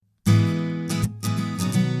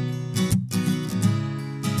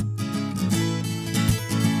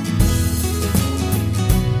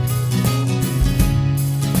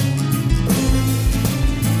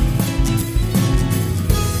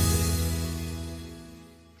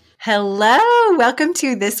Hello. Welcome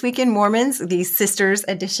to This Week in Mormons, the Sisters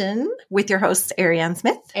Edition, with your hosts, Ariane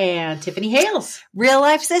Smith and Tiffany Hales. Real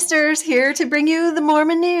life sisters here to bring you the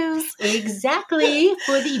Mormon news. Exactly.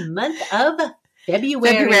 For the month of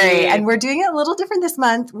February. And we're doing it a little different this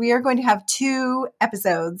month. We are going to have 2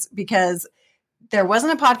 episodes because there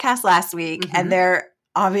wasn't a podcast last week, and there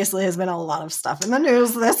obviously has been a lot of stuff in the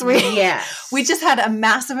news this week. Yes. We just had a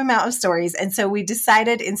massive amount of stories. And so we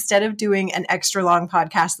decided, instead of doing an extra long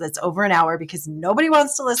podcast that's over an hour, because nobody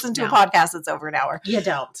wants to listen to a podcast that's over an hour. You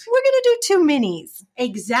don't. We're going to do 2 minis.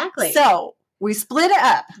 Exactly. So we split it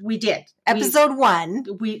up. We did. Episode 1.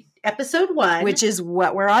 Episode 1. Which is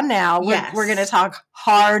what we're on now. Yes. We're going to talk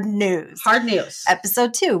hard news. Hard news.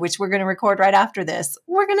 Episode 2, which we're going to record right after this.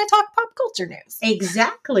 We're going to talk pop culture news.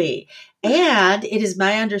 Exactly. And it is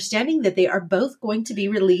my understanding that they are both going to be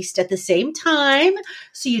released at the same time.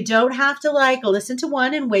 So you don't have to listen to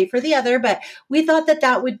one and wait for the other. But we thought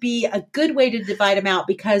that would be a good way to divide them out,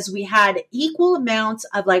 because we had equal amounts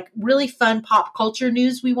of really fun pop culture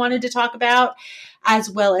news we wanted to talk about,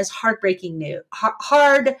 as well as heartbreaking news.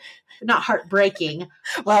 Not heartbreaking.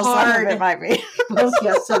 Well, some of it might be. Well,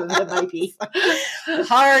 yes, some of it might be.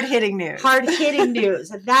 Hard-hitting news. Hard-hitting news.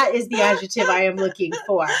 That is the adjective I am looking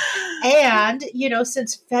for. And,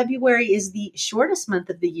 since February is the shortest month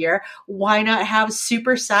of the year, why not have a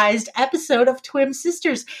supersized episode of Twin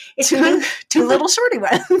Sisters? It's two little shorty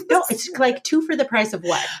ones. No, it's like 2 for the price of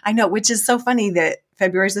 1. I know, which is so funny that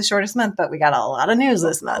February is the shortest month, but we got a lot of news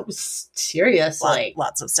this month. Seriously.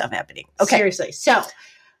 Lots of stuff happening. Okay. Seriously. So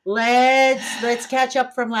let's catch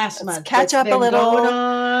up from last month. Catch up a little. Going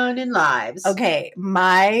on in lives. Okay.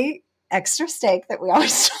 My extra steak that we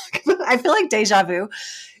always talk about. I feel like deja vu.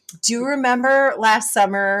 Do you remember last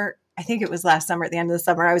summer? I think it was last summer, at the end of the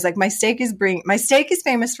summer. I was like, my steak is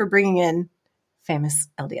famous for bringing in famous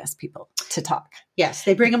LDS people to talk. Yes,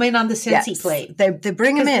 they bring them in on the Scentsy plate. They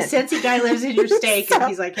bring them in. The Scentsy guy lives in your steak, and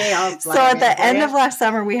he's like, "Hey, I'll." So at the end of last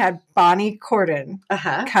summer, we had Bonnie Cordon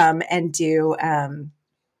come and do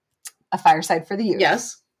a fireside for the youth.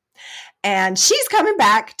 Yes. And she's coming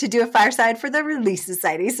back to do a fireside for the Relief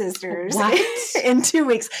Society Sisters in 2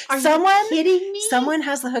 weeks. Are you kidding me? Someone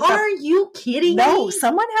has the hookup. Are you kidding me? No,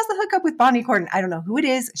 someone has the hookup with Bonnie Cordon. I don't know who it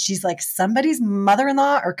is. She's like somebody's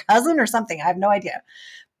mother-in-law or cousin or something. I have no idea.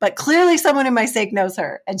 But clearly someone in my stake knows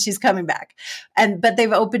her, and she's coming back. But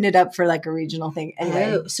they've opened it up for a regional thing.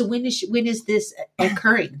 Anyway. Oh, so when is this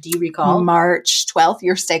occurring? Do you recall? March 12th.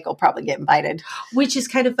 Your stake will probably get invited. Which is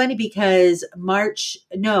kind of funny because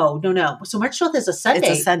no. So March 12th is a Sunday.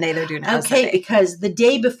 It's a Sunday. They're doing it on Sunday. Sunday. Because the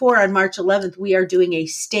day before, on March 11th, we are doing a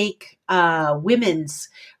stake women's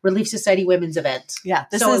Relief Society women's event. Yeah.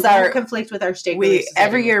 This is our conflict with our stake.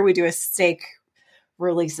 Every year we do a stake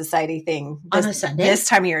Relief Society thing on a Sunday this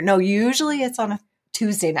time of year. No, usually it's on a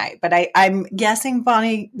Tuesday night, but I'm guessing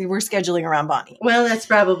Bonnie, we're scheduling around Bonnie. Well, that's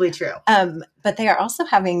probably true. But they are also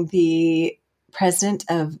having the president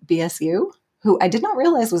of BSU, who I did not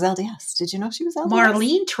realize was LDS. Did you know she was LDS?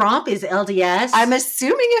 Marlene Tromp is LDS. I'm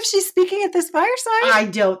assuming if she's speaking at this fireside. I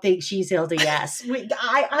don't think she's LDS.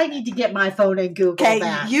 I need to get my phone and Google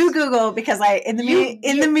that. Okay, you Google, because in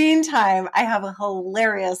the meantime, I have a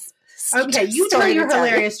hilarious. Okay, you tell your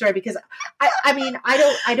hilarious story, because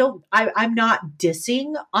I'm not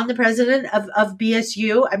dissing on the president of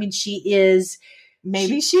BSU. I mean, she is.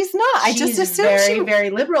 Maybe she's not. I just assumed very, very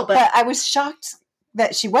liberal, but I was shocked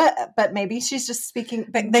that she was. But maybe she's just speaking.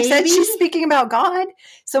 But they said she's speaking about God,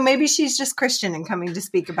 so maybe she's just Christian and coming to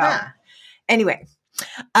speak about. Anyway,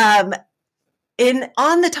 on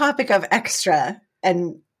the topic of extra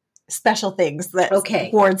and special things that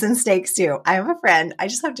wards and stakes do. I have a friend. I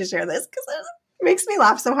just have to share this because it makes me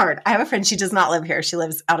laugh so hard. I have a friend. She does not live here. She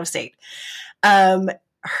lives out of state.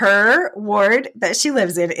 Her ward that she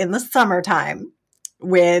lives in the summertime,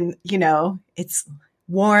 when, it's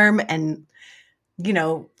warm and,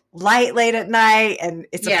 light late at night and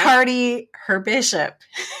it's a party, her bishop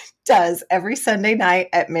does every Sunday night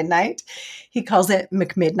at midnight. He calls it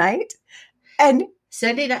McMidnight. And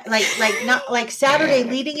Sunday night, not Saturday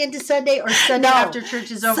leading into Sunday, or Sunday after church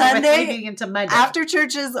is over, Sunday leading into Monday. After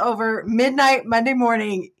church is over, midnight, Monday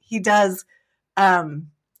morning, he does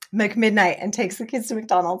McMidnight and takes the kids to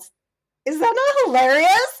McDonald's. Is that not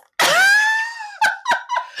hilarious?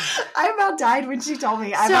 I about died when she told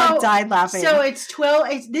me. I about died laughing. So it's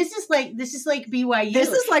 12. This is like BYU. This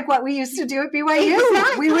is like what we used to do at BYU.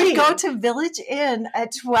 Exactly. We would go to Village Inn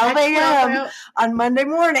at 12 a.m. on Monday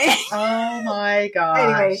morning. Oh my gosh.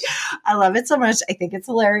 Anyway, I love it so much. I think it's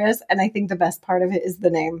hilarious. And I think the best part of it is the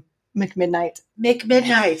name McMidnight.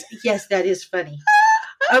 McMidnight. Yes, that is funny.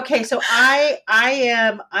 Okay, so I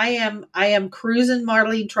am cruising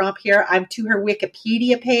Marlene Trump here. I'm to her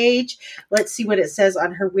Wikipedia page. Let's see what it says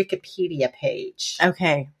on her Wikipedia page.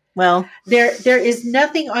 Okay. Well, there is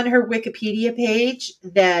nothing on her Wikipedia page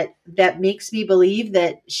that makes me believe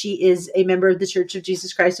that she is a member of the Church of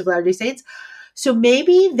Jesus Christ of Latter-day Saints. So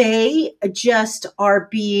maybe they just are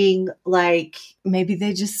being like, maybe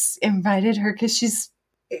they just invited her because she's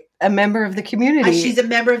a member of the community. She's a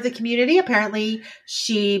member of the community. Apparently,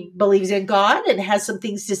 she believes in God and has some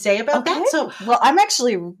things to say about that. So, well, I'm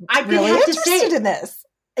actually really interested in this.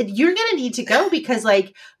 You're going to need to go because,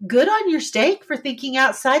 like, good on your steak for thinking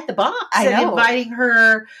outside the box and inviting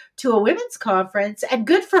her to a women's conference, and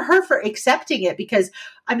good for her for accepting it. Because,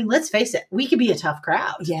 I mean, let's face it, we could be a tough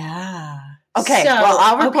crowd. Yeah. Okay. So, well,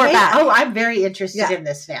 I'll report back. Oh, I'm very interested in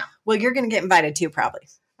this now. Well, you're going to get invited too, probably.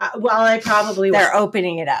 Well, I probably will. They're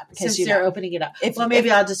opening it up. Since they're opening it up. Maybe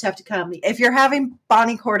I'll just have to come. If you're having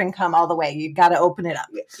Bonnie Cordon come all the way, you got to open it up.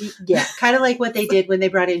 Yeah, kind of like what they did when they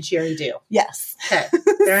brought in Sherry Dew. Yes. Okay,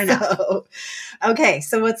 fair enough. Okay,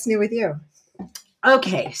 so what's new with you?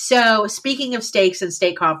 Okay, so speaking of steaks and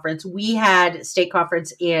steak conference, we had steak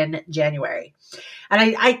conference in January.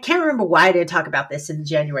 And I can't remember why I didn't talk about this in the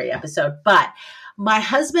January episode, but my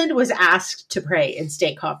husband was asked to pray in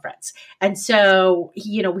steak conference. And so,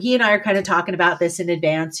 he and I are kind of talking about this in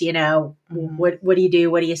advance, what do you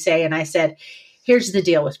do? What do you say? And I said, here's the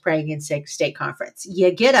deal with praying in steak conference.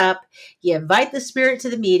 You get up, you invite the Spirit to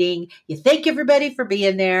the meeting, you thank everybody for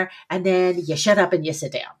being there, and then you shut up and you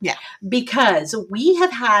sit down. Yeah. Because we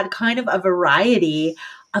have had kind of a variety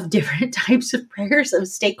of different types of prayers of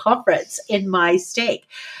steak conference in my steak.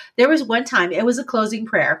 There was one time, it was a closing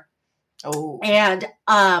prayer. Oh. And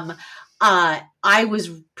I was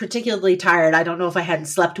particularly tired. I don't know if I hadn't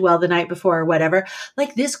slept well the night before or whatever.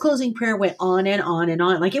 Like, this closing prayer went on and on and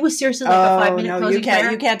on. Like, it was seriously like a 5-minute closing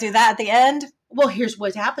prayer. You can't do that at the end. Well, here's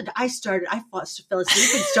what happened. I fell asleep and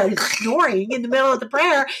started snoring in the middle of the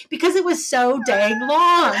prayer because it was so dang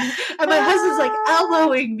long. And my husband's like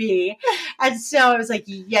elbowing me. And so I was like,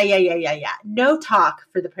 yeah. No talk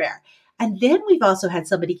for the prayer. And then we've also had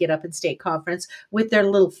somebody get up in state conference with their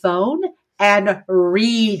little phone and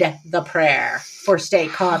read the prayer for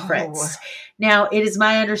state conference. Oh. Now, it is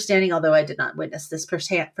my understanding, although I did not witness this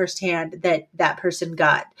firsthand, that person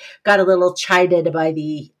got a little chided by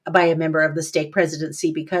a member of the stake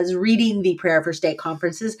presidency because reading the prayer for state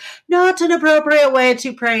conference is not an appropriate way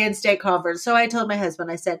to pray in state conference. So I told my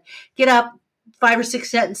husband, I said, get up, 5 or 6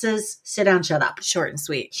 sentences, sit down, shut up. Short and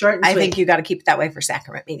sweet. I think you got to keep it that way for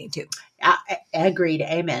sacrament meeting too. Agreed.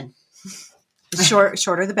 Amen.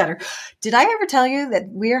 Shorter the better. Did I ever tell you that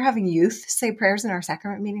we are having youth say prayers in our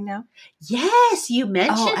sacrament meeting now? Yes, you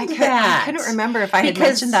mentioned that. I couldn't remember if I had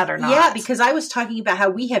mentioned that or not. Yeah, because I was talking about how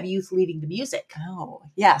we have youth leading the music. Oh,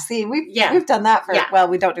 yeah. See, we've done that well,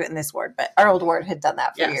 we don't do it in this ward, but our old ward had done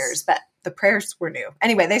that for years, but the prayers were new.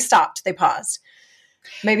 Anyway, they stopped. They paused.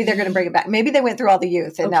 Maybe they're going to bring it back. Maybe they went through all the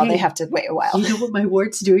youth and now they have to wait a while. You know what my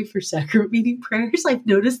ward's doing for sacrament meeting prayers? I've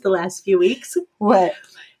noticed the last few weeks. What?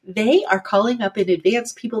 They are calling up in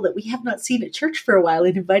advance people that we have not seen at church for a while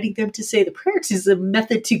and inviting them to say the prayers is a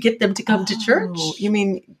method to get them to come to church. You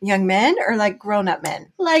mean young men or like grown-up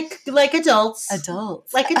men? Like adults.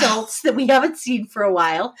 Adults. Like adults that we haven't seen for a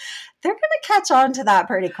while. They're going to catch on to that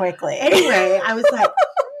pretty quickly. Anyway, I was like,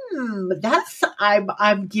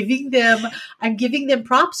 I'm giving them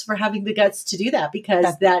props for having the guts to do that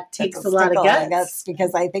because that takes a lot of guts.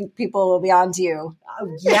 Because I think people will be on to you.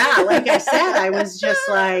 Yeah, like I said, I was just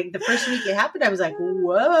like, the first week it happened, I was like,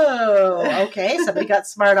 whoa, okay, somebody got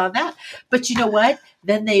smart on that. But you know what?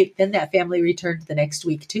 Then that family returned the next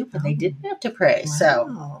week too, and they didn't have to pray. Wow.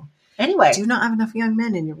 So anyway. Do you not have enough young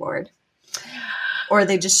men in your ward? Or are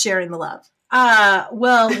they just sharing the love?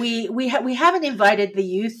 Well, we haven't invited the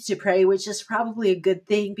youth to pray, which is probably a good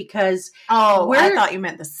thing because I thought you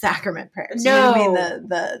meant the sacrament prayers. No, you mean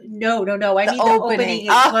the no. I mean the opening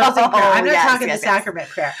and closing prayer. I'm not talking the sacrament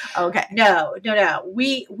prayer. Okay. No.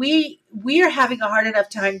 We are having a hard enough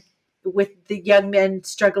time with the young men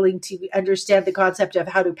struggling to understand the concept of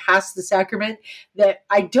how to pass the sacrament that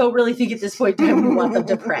I don't really think at this point in time we want them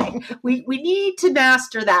to pray. We need to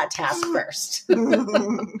master that task first.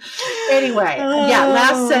 Anyway,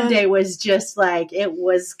 last Sunday was just like, it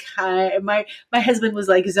was kind of, my husband was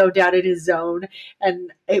like zoned out in his zone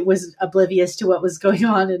and it was oblivious to what was going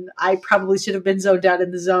on. And I probably should have been zoned out in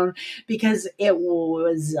the zone because it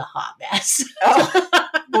was a hot mess.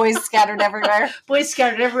 Boys scattered everywhere. Boys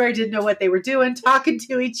scattered everywhere, didn't know what they were doing, talking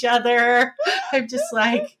to each other. I'm just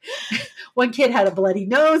like, one kid had a bloody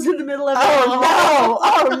nose in the middle of it.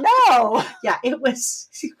 Oh no. Yeah, it was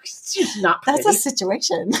not pretty. That's a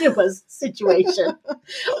situation. It was a situation.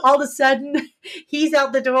 All of a sudden, he's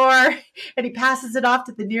out the door and he passes it off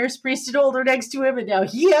to the nearest priest and older next to him, and now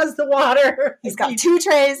he has the water. He's got 2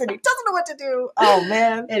 trays and he doesn't know what to do. Oh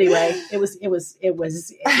man. Anyway, it was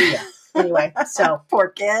yeah. Anyway, so poor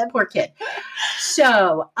kid.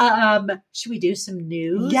 So, should we do some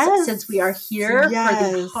news? Yes. Since we are here for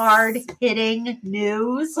the hard-hitting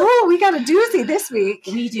news. Oh, we got a doozy this week.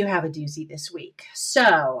 We do have a doozy this week.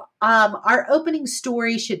 So, our opening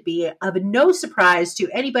story should be of no surprise to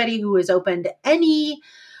anybody who has opened any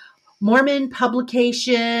Mormon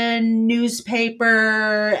publication,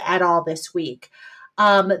 newspaper at all this week.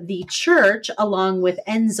 The church, along with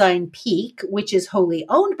Ensign Peak, which is wholly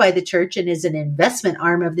owned by the church and is an investment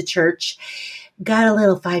arm of the church, got a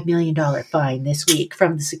little $5 million fine this week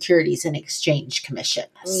from the Securities and Exchange Commission.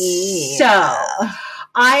 Yeah. So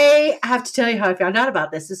I have to tell you how I found out about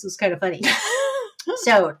this. This was kind of funny.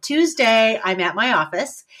 So Tuesday, I'm at my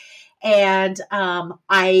office, and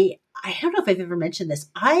I don't know if I've ever mentioned this.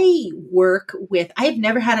 I have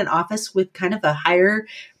never had an office with kind of a higher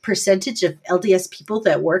percentage of LDS people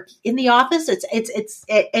that work in the office. You've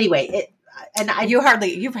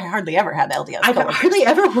hardly ever had LDS. I've hardly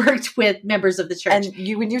ever worked with members of the church.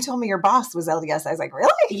 And when you told me your boss was LDS, I was like,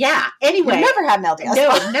 really? Yeah. Anyway, you've never had an LDS. No,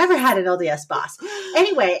 I've never had an LDS boss.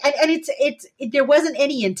 Anyway, and there wasn't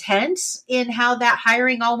any intent in how that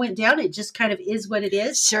hiring all went down. It just kind of is what it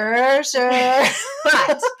is. Sure.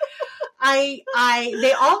 But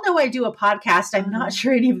they all know I do a podcast. I'm not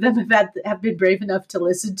sure any of them have been brave enough to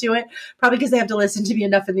listen to it. Probably because they have to listen to me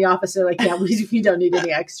enough in the office. They're like, yeah, we don't need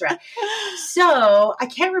any extra. So I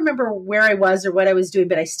can't remember where I was or what I was doing,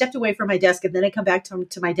 but I stepped away from my desk, and then I come back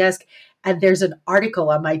to my desk, and there's an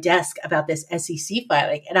article on my desk about this SEC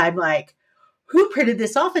filing. And I'm like, who printed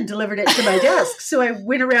this off and delivered it to my desk? So I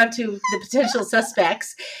went around to the potential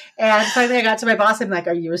suspects, and finally I got to my boss. I'm like,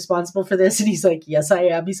 are you responsible for this? And he's like, yes, I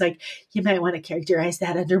am. He's like, you might want to characterize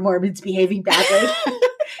that under Mormons behaving badly.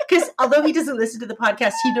 Because although he doesn't listen to the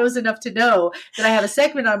podcast, he knows enough to know that I have a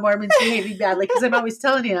segment on Mormons behaving badly, because I'm always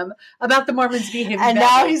telling him about the Mormons behaving badly. And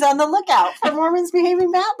now he's on the lookout for Mormons behaving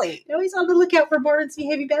badly. Now he's on the lookout for Mormons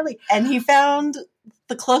behaving badly. And he found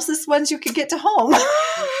the closest ones you could get to home.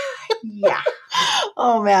 Yeah.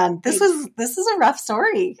 Oh man, this is a rough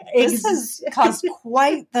story. This has caused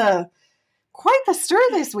quite the stir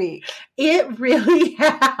this week. It really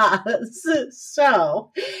has.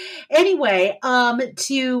 So anyway,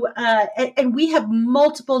 and we have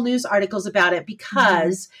multiple news articles about it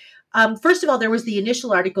because, first of all, there was the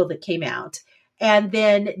initial article that came out. And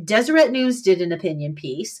then Deseret News did an opinion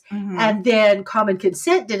piece. Mm-hmm. And then Common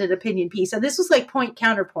Consent did an opinion piece. And this was like point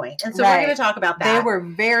counterpoint. And so we're going to talk about that. They were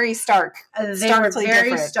very stark. They were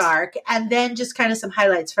very stark. And then just kind of some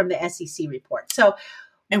highlights from the SEC report. So,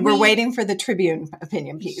 and we're waiting for the Tribune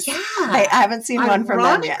opinion piece. Yeah. I haven't seen one from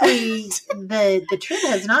them yet. the Trib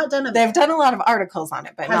has not done They've done a lot of articles on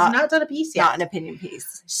it, but not done a piece yet. Not an opinion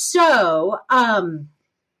piece. So,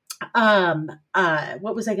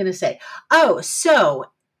 what was I going to say? Oh, so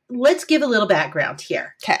let's give a little background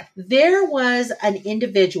here. Okay. There was an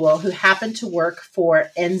individual who happened to work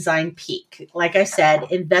for Ensign Peak, like I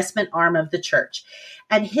said, investment arm of the church.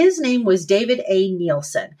 And his name was David A.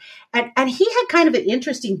 Nielsen. And he had kind of an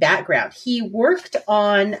interesting background. He worked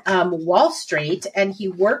on Wall Street, and he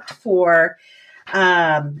worked for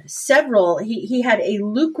he had a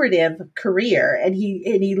lucrative career, and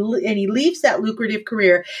he leaves that lucrative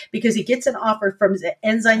career because he gets an offer from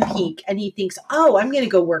Ensign Peak, and he thinks, oh, I'm going to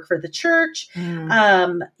go work for the church,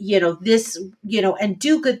 and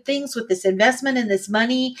do good things with this investment and this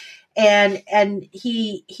money. And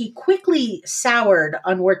he quickly soured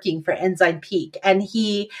on working for Ensign Peak, and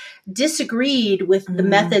he disagreed with the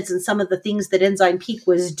methods and some of the things that Ensign Peak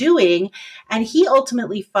was doing. And he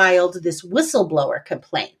ultimately filed this whistleblower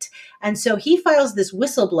complaint. And so he files this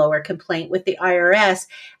whistleblower complaint with the IRS.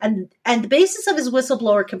 And the basis of his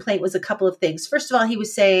whistleblower complaint was a couple of things. First of all, he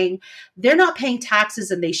was saying they're not paying taxes,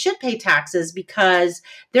 and they should pay taxes because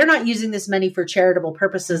they're not using this money for charitable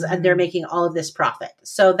purposes, and they're making all of this profit.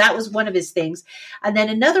 So that was one of his things. And then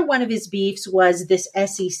another one of his beefs was this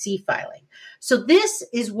SEC filing. So this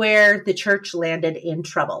is where the church landed in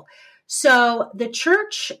trouble. So the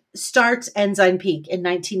church starts Ensign Peak in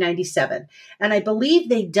 1997, and I believe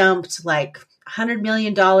they dumped like $100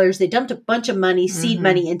 million. They dumped a bunch of money, seed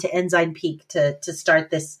money, into Ensign Peak to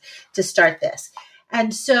start this.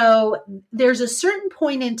 And so there's a certain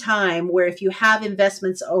point in time where if you have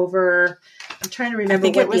investments over, I'm trying to remember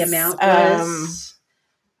what the amount was.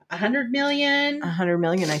 100 million? 100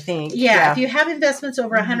 million, I think. Yeah. If you have investments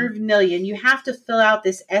over 100 million, you have to fill out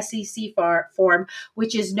this SEC form,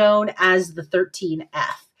 which is known as the 13F.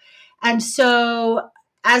 And so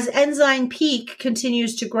as Ensign Peak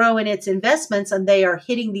continues to grow in its investments and they are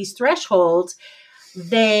hitting these thresholds,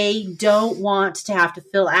 they don't want to have to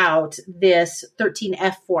fill out this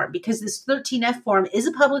 13F form, because this 13F form is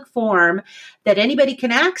a public form that anybody can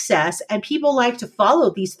access. And people like to follow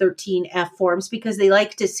these 13F forms because they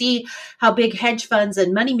like to see how big hedge funds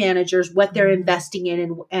and money managers, what they're investing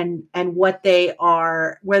in and what they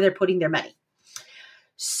are, where they're putting their money.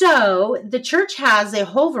 So the church has a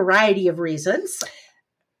whole variety of reasons.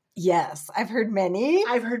 Yes, I've heard many.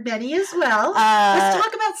 I've heard many as well. Let's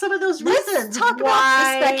talk about some of those reasons. Let's talk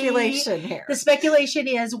about the speculation here. The speculation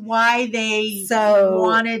is why they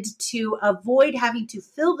wanted to avoid having to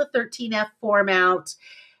fill the 13F form out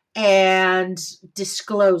and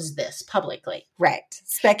disclose this publicly. Right.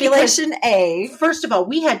 Speculation because, A. First of all,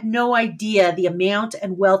 we had no idea the amount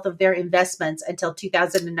and wealth of their investments until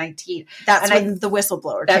 2019. That's when the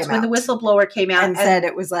whistleblower came out. And said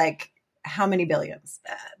it was like, how many billions?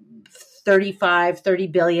 30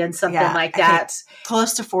 billion, something like that.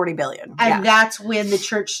 Close to 40 billion. And that's when the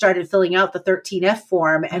church started filling out the 13F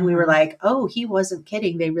form. And we were like, oh, he wasn't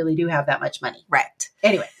kidding. They really do have that much money. Right.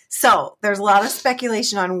 Anyway. So there's a lot of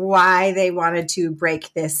speculation on why they wanted to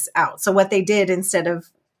break this out. So what they did instead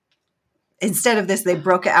of this, they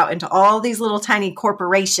broke it out into all these little tiny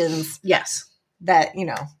corporations. Yes. That,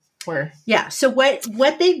 were. Yeah. So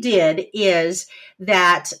what they did is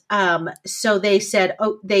that, so they said,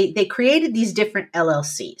 they created these different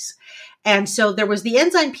LLCs. And so there was the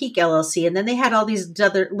Ensign Peak LLC, and then they had all these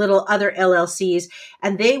other LLCs,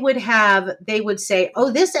 and they would say,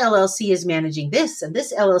 oh, this LLC is managing this, and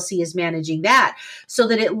this LLC is managing that, so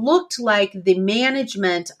that it looked like the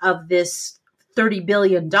management of this $30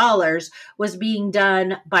 billion was being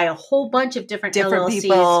done by a whole bunch of different LLCs.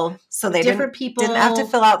 People. So they didn't have to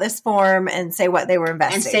fill out this form and say what they were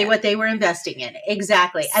investing in.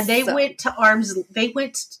 Exactly. And they went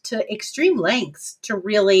to extreme lengths to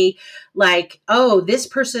really this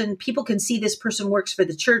person, people can see this person works for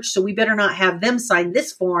the church, so we better not have them sign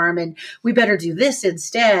this form and we better do this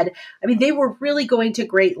instead. I mean, they were really going to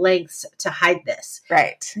great lengths to hide this.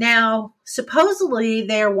 Right. Now, supposedly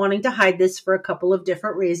they're wanting to hide this for a couple of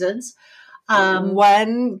different reasons.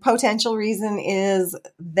 One potential reason is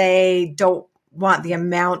they don't want the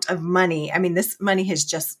amount of money. I mean, this money has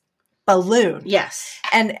just ballooned. Yes.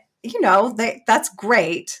 And, that's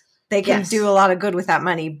great. They can do a lot of good with that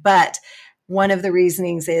money. But one of the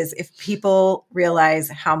reasonings is if people realize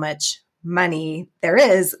how much money there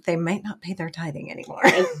is, they might not pay their tithing anymore.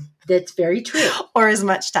 That's very true. Or as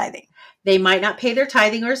much tithing. They might not pay their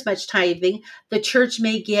tithing or as much tithing. The church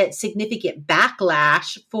may get significant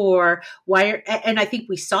backlash for why. And I think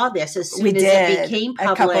we saw this as soon as it became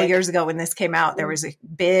public. A couple of years ago when this came out, there was a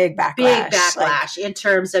big backlash. In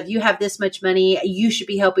terms of, you have this much money, you should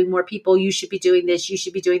be helping more people, you should be doing this, you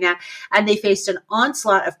should be doing that. And they faced an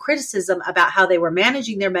onslaught of criticism about how they were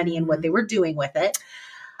managing their money and what they were doing with it.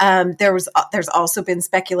 There's also been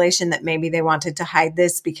speculation that maybe they wanted to hide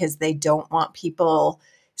this because they don't want people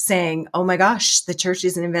saying, oh my gosh, the church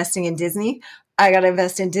isn't investing in Disney. I got to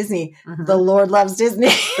invest in Disney. Mm-hmm. The Lord loves Disney.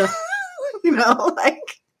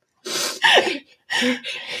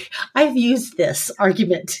 I've used this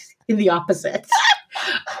argument in the opposite.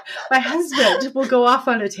 My husband will go off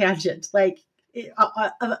on a tangent. And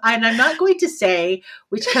I'm not going to say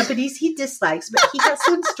which companies he dislikes, but he has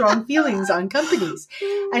some strong feelings on companies.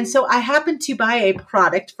 And so I happened to buy a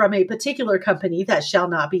product from a particular company that shall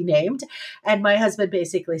not be named. And my husband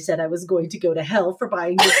basically said I was going to go to hell for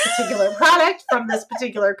buying this particular product from this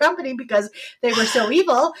particular company because they were so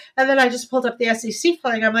evil. And then I just pulled up the SEC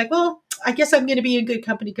filing. I'm like, well, I guess I'm going to be in good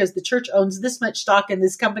company because the church owns this much stock in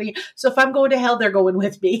this company. So if I'm going to hell, they're going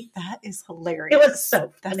with me. That is hilarious. It was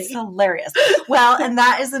so funny. That's hilarious. Well, and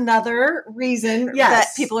that is another reason that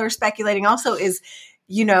people are speculating also is,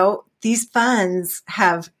 these funds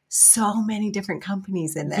have so many different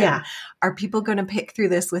companies in them. Yeah. Are people going to pick through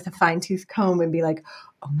this with a fine-tooth comb and be like,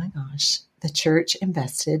 oh my gosh, the church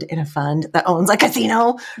invested in a fund that owns a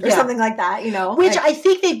casino or something like that, Which I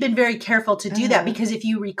think they've been very careful to do that because if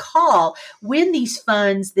you recall, when these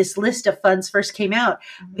funds, this list of funds first came out,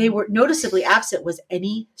 they were noticeably absent was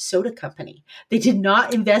any soda company. They did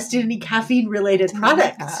not invest in any caffeine-related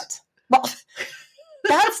products. Well,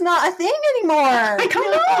 that's that's not a thing anymore. Come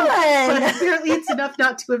on. But apparently it's enough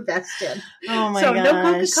not to invest in. Oh my gosh. So gosh. no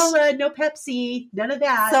Coca-Cola, no Pepsi, none of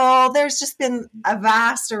that. So there's just been a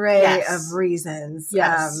vast array of reasons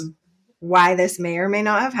why this may or may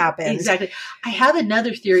not have happened. Exactly. I have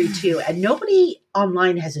another theory too, and nobody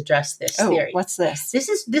online has addressed this theory. What's this?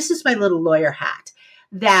 This is my little lawyer hat.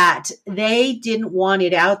 That they didn't want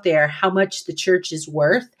it out there how much the church is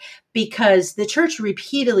worth, because the church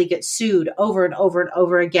repeatedly gets sued over and over and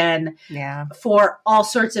over again for all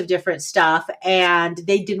sorts of different stuff. And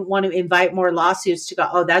they didn't want to invite more lawsuits to go,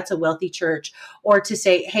 oh, that's a wealthy church, or to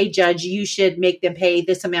say, hey, judge, you should make them pay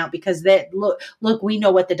this amount because look, we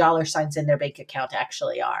know what the dollar signs in their bank account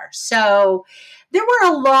actually are. So there were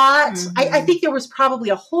a lot. I think there was probably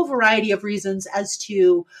a whole variety of reasons as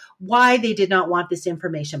to why they did not want this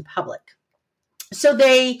information public. So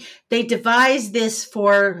they devised this,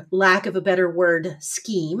 for lack of a better word,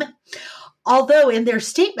 scheme. Although in their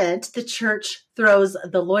statement, the church throws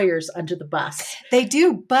the lawyers under the bus. They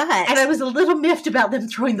do, but... And I was a little miffed about them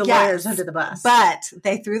throwing the lawyers under the bus. But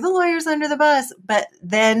they threw the lawyers under the bus. But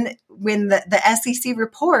then when the SEC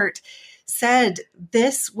report said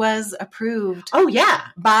this was approved... Oh, yeah.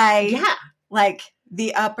 By,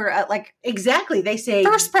 the upper... exactly. They say...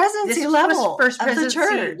 First presidency level of the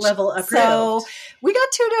church. Level approved. So we got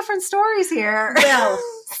two different stories here. Well,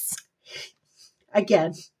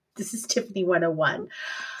 again... This is Tiffany 101.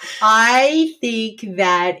 I think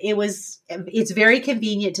that it's very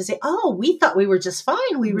convenient to say, oh, we thought we were just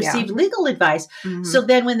fine. We received legal advice. Mm-hmm. So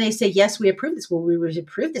then when they say, yes, we approve this, well, we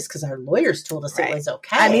approve this because our lawyers told us it was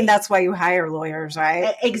okay. I mean, that's why you hire lawyers,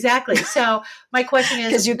 right? Exactly. So my question is,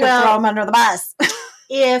 because you can throw them under the bus.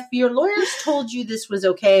 If your lawyers told you this was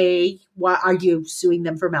okay, why are you suing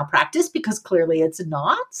them for malpractice? Because clearly it's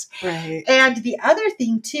not. Right. And the other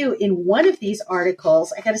thing, too, in one of these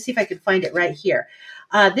articles, I got to see if I can find it right here.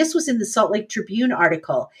 This was in the Salt Lake Tribune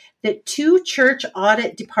article, that 2 church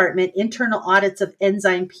audit department internal audits of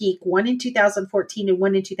Ensign Peak, one in 2014 and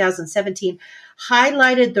one in 2017,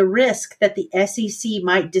 highlighted the risk that the SEC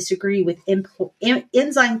might disagree with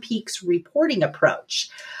Ensign Peak's reporting approach.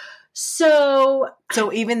 So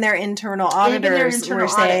even their internal auditors were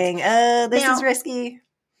saying, this is risky.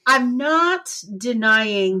 I'm not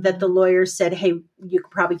denying that the lawyers said, hey, you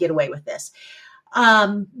could probably get away with this.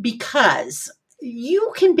 Because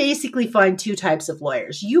you can basically find 2 types of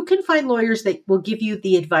lawyers. You can find lawyers that will give you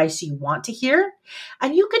the advice you want to hear,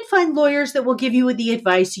 and you can find lawyers that will give you the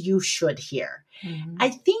advice you should hear. Mm-hmm. I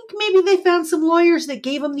think maybe they found some lawyers that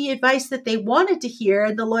gave them the advice that they wanted to hear,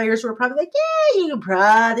 and the lawyers were probably like, "Yeah, you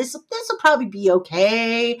can this will probably be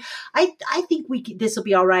okay. I think this will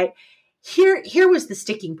be all right." Here was the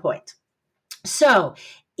sticking point. So,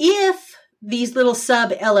 if these little sub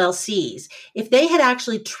LLCs, if they had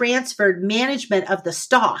actually transferred management of the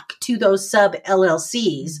stock to those sub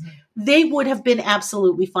LLCs, they would have been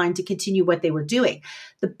absolutely fine to continue what they were doing.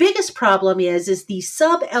 The biggest problem is these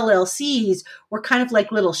sub LLCs were kind of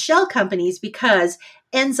like little shell companies, because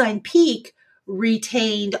Ensign Peak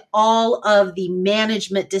retained all of the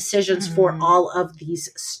management decisions for all of these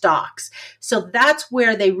stocks. So that's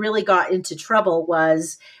where they really got into trouble,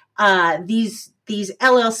 was these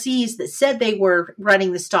LLCs that said they were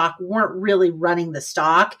running the stock weren't really running the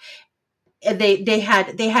stock. They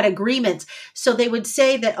had agreements. So they would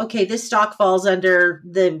say that, okay, this stock falls under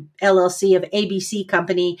the LLC of ABC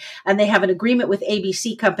Company, and they have an agreement with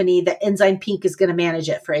ABC Company that Ensign Peak is going to manage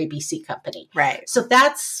it for ABC Company. Right. So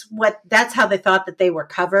that's how they thought that they were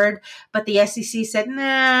covered. But the SEC said,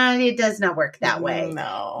 nah, it does not work that way.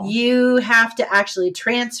 No. You have to actually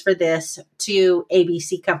transfer this to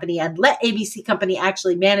ABC Company and let ABC Company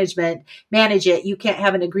actually manage it. You can't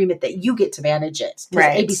have an agreement that you get to manage it,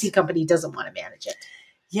 because ABC Company doesn't want to manage it.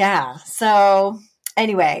 Yeah. So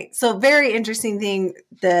anyway, very interesting thing.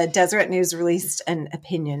 The Deseret News released an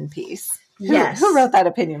opinion piece. Yes. Who wrote that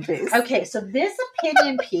opinion piece? Okay. So this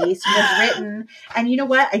opinion piece was written, and you know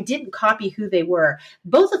what? I didn't copy who they were.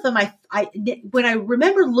 Both of them, when I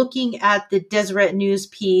remember looking at the Deseret News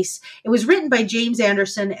piece, it was written by James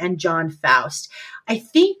Anderson and John Faust. I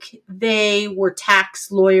think they were tax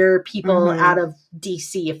lawyer people out of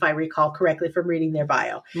DC, if I recall correctly from reading their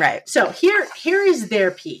bio. Right. So here is their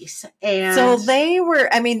piece. And so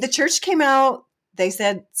the church came out, they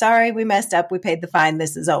said, sorry, we messed up. We paid the fine.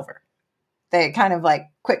 This is over. They kind of like,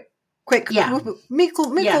 quick. Yeah. Me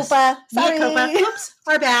culpa. Sorry. Oops,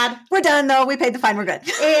 our bad. We're done though. We paid the fine. We're good.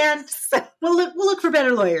 And we'll look for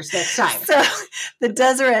better lawyers next time. So the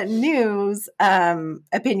Deseret News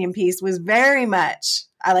opinion piece was very much,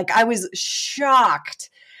 I was shocked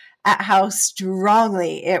at how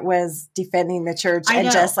strongly it was defending the church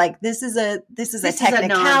and just like, this is a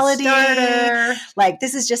technicality. Like,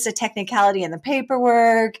 this is just a technicality in the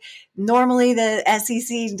paperwork. Normally the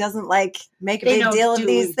SEC doesn't like make a big deal of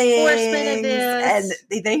these things. And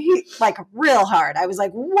they like real hard. I was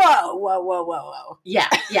like, whoa. Yeah.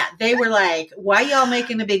 They were like, why y'all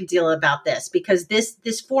making a big deal about this? Because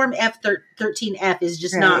this Form F-13F is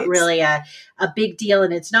just not really a big deal,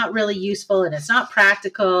 and it's not really useful, and it's not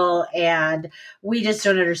practical, and we just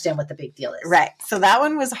don't understand what the big deal is. Right. So that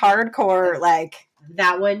one was hardcore. Like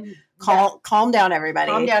that one. Calm down,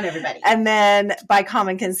 everybody. And then by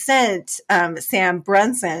common consent, Sam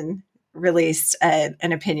Brunson released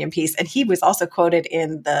an opinion piece, and he was also quoted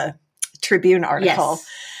in the Tribune article. Yes.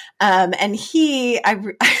 And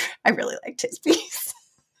I really liked his piece.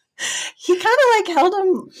 He kind of like held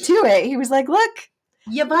him to it. He was like, look,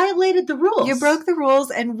 you violated the rules. You broke the rules,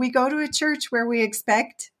 and we go to a church where we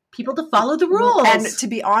expect people to follow the rules and to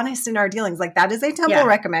be honest in our dealings. Like, that is a temple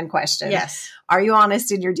recommend question. Yes. Are you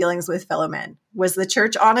honest in your dealings with fellow men? Was the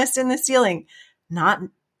church honest in this dealing? Not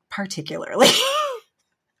particularly.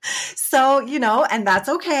 So, and that's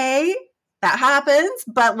okay. That happens,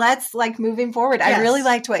 but let's like moving forward. Yes. I really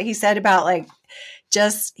liked what he said about like,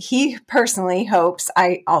 he personally hopes,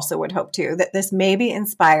 I also would hope too, that this maybe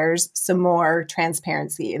inspires some more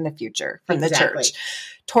transparency in the future from the church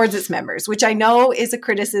towards its members, which I know is a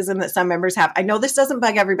criticism that some members have. I know this doesn't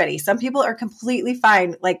bug everybody. Some people are completely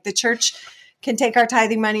fine. Like, the church can take our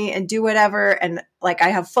tithing money and do whatever. And like, I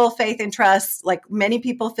have full faith and trust. Like, many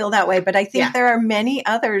people feel that way, but I think there are many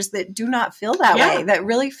others that do not feel that way, that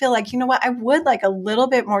really feel like, you know what, I would like a little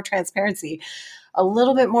bit more transparency, a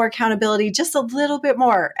little bit more accountability, just a little bit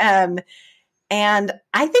more. And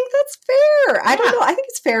I think that's fair. I don't know. I think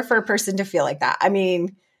it's fair for a person to feel like that. I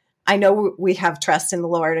mean, I know we have trust in the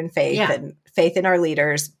Lord and faith and faith in our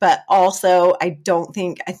leaders, but also I don't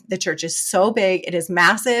think the church is so big. It is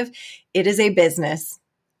massive. It is a business.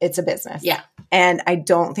 It's a business. Yeah. And I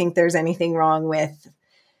don't think there's anything wrong with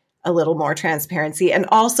a little more transparency. And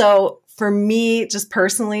also for me, just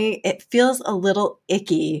personally, it feels a little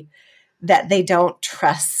icky that they don't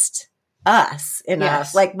trust us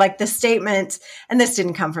enough. Yes. Like the statement, and this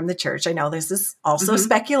didn't come from the church. I know this is also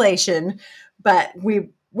speculation, but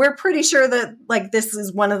we're pretty sure that like this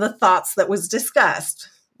is one of the thoughts that was discussed.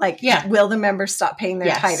 Like, will the members stop paying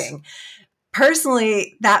their tithing?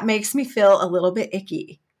 Personally, that makes me feel a little bit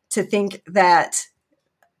icky to think that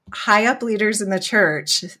high up leaders in the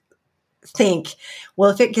church think,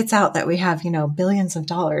 well, if it gets out that we have, billions of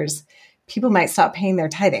dollars, people might stop paying their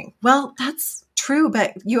tithing. Well, that's true,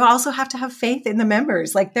 but you also have to have faith in the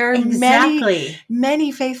members. Like, there are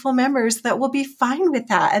many faithful members that will be fine with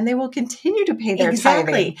that, and they will continue to pay their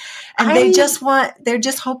tithing. And they're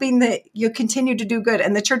just hoping that you continue to do good.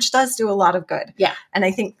 And the church does do a lot of good. Yeah. And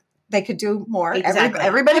I think they could do more.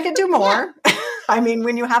 Everybody could do more. I mean,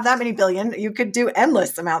 when you have that many billion, you could do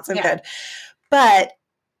endless amounts of good. But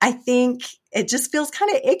I think it just feels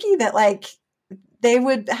kind of icky that like they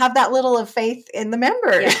would have that little of faith in the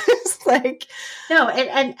members. Like, no.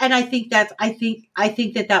 And I think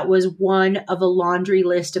that was one of a laundry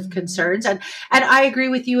list of concerns. And I agree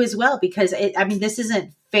with you as well, because this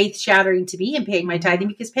isn't faith shattering to me in paying my tithing,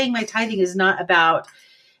 because paying my tithing is not about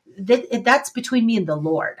that's between me and the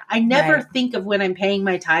Lord. I never think of when I'm paying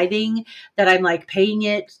my tithing that I'm like paying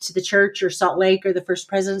it to the church or Salt Lake or the First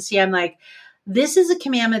Presidency. I'm like, this is a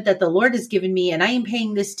commandment that the Lord has given me, and I am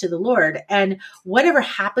paying this to the Lord. And whatever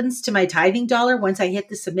happens to my tithing dollar once I hit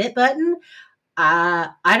the submit button,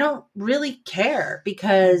 I don't really care,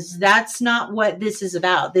 because that's not what this is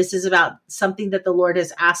about. This is about something that the Lord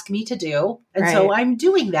has asked me to do. And so I'm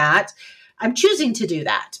doing that. I'm choosing to do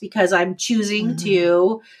that because I'm choosing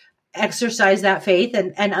to exercise that faith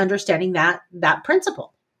and understanding that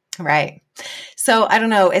principle. Right. So I don't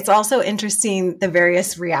know. It's also interesting, the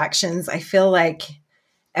various reactions. I feel like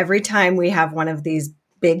every time we have one of these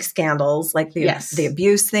big scandals, like the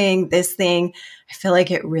abuse thing, this thing, I feel like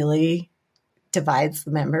it really divides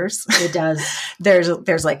the members. It does.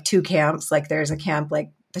 There's like two camps. Like, there's a camp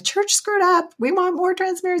like, the church screwed up, we want more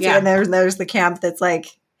transparency. And there's the camp that's like,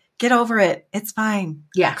 get over it. It's fine.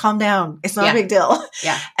 Yeah. Calm down. It's not a big deal.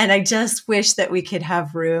 Yeah. And I just wish that we could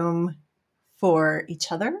have room for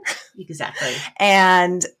each other. Exactly.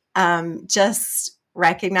 And just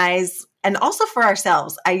recognize, and also for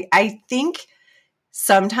ourselves. I think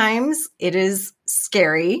sometimes it is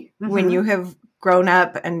scary when you have grown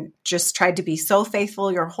up and just tried to be so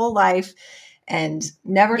faithful your whole life and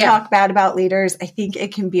never talk bad about leaders. I think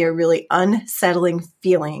it can be a really unsettling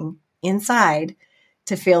feeling inside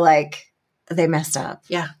to feel like they messed up.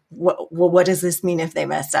 Yeah. What does this mean if they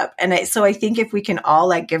messed up? And so I think if we can all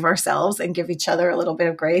like give ourselves and give each other a little bit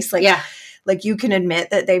of grace, like, like you can admit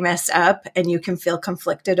that they messed up and you can feel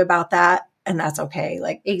conflicted about that. And that's okay.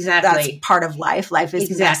 Like, that's part of life. Life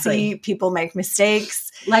is messy. People make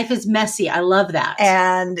mistakes. Life is messy. I love that.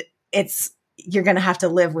 And you're going to have to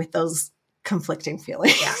live with those conflicting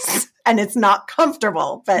feelings. Yeah. And it's not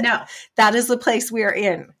comfortable, but that is the place we are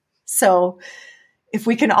in. So if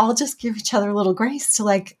we can all just give each other a little grace to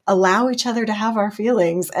like allow each other to have our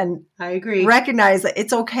feelings, and I agree, recognize that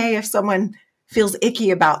it's okay if someone feels icky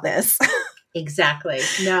about this. Exactly.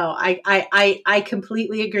 No, I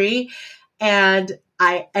completely agree. And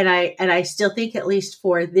I still think, at least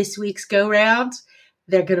for this week's go round,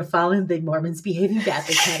 they're going to fall in the Mormons behaving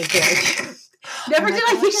badly category. Never did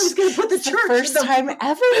I think I was going to put the church. First time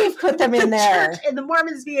ever we've put them in there. In the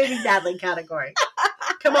Mormons behaving badly category.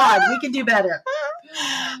 Come on, we can do better.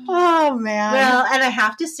 Oh, man. Well, and I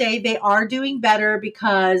have to say they are doing better,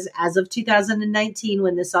 because as of 2019,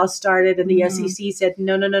 when this all started and the SEC said,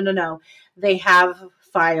 no, they have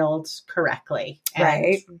filed correctly.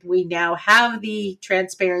 And we now have the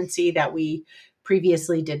transparency that we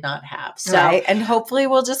previously did not have. So, and hopefully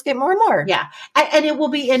we'll just get more and more. Yeah. And it will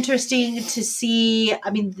be interesting to see. I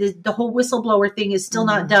mean, the whole whistleblower thing is still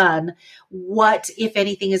not done. What, if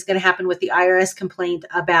anything, is going to happen with the IRS complaint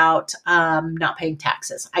about not paying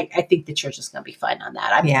taxes? I think the church is going to be fine on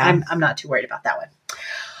that. I'm not too worried about that one.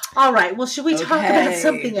 All right. Well, should we talk about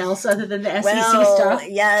something else other than the SEC stuff?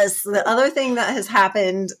 Yes. The other thing that has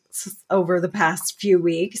happened over the past few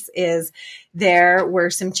weeks is there were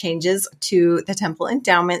some changes to the temple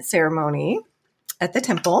endowment ceremony at the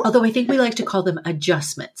temple. Although I think we like to call them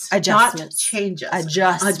adjustments. Not changes.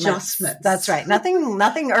 Adjustments. That's right.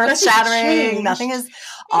 Nothing earth shattering. Nothing is.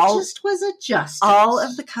 It just was adjusted. All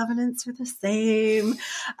of the covenants are the same.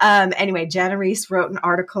 Anyway, Jana Reese wrote an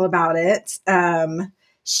article about it.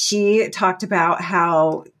 She talked about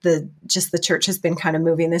how the church has been kind of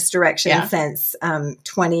moving this direction since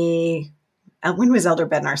when was Elder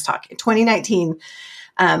Bednar's talk? 2019,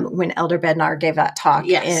 when Elder Bednar gave that talk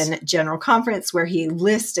in General Conference, where he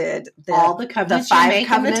listed all the covenants, the 5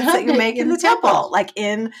 covenants that you make in the temple, like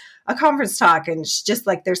in a conference talk. And just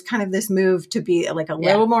like there's kind of this move to be like a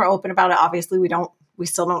little more open about it. Obviously, we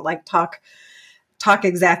still don't like talk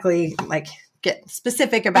exactly like get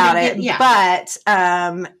specific about it. Yeah. But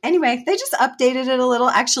anyway, they just updated it a little.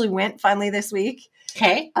 Actually went finally this week.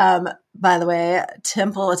 Okay. By the way,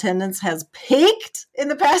 temple attendance has peaked in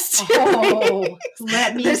the past 2 weeks.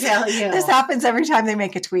 Let me tell you. This happens every time they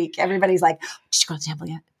make a tweak. Everybody's like, did you go to the temple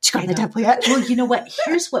yet? Did you go to the temple yet? Well, you know what?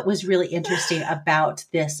 Here's what was really interesting about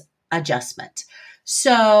this adjustment.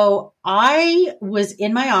 So I was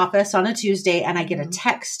in my office on a Tuesday, and I get a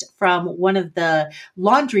text from one of the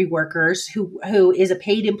laundry workers who is a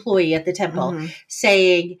paid employee at the temple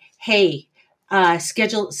saying, hey,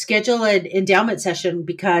 schedule an endowment session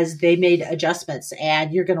because they made adjustments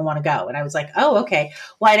and you're going to want to go. And I was like, oh, okay.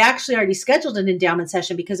 Well, I'd actually already scheduled an endowment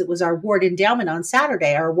session because it was our ward endowment on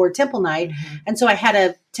Saturday, our ward temple night. And so I had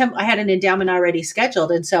an endowment already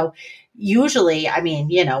scheduled. And so usually, I mean,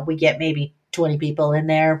 we get maybe 20 people in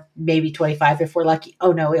there, maybe 25 if we're lucky.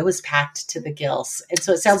 Oh no, it was packed to the gills. And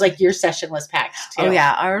so it sounds like your session was packed too. Oh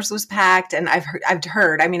yeah, ours was packed. And I've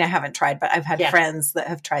heard, I mean, I haven't tried, but I've had friends that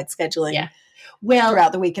have tried scheduling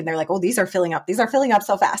throughout the week. And they're like, oh, these are filling up. These are filling up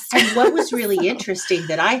so fast. And what was really interesting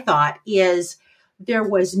that I thought is there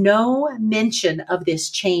was no mention of this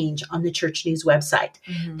change on the Church News website.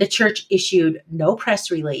 The church issued no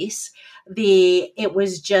press release.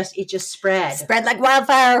 It just spread like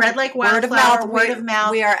wildfire. Word of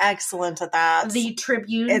mouth. We are excellent at that. The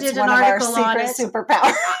Tribune did an article on it.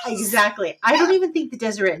 Superpower. Exactly. I don't even think the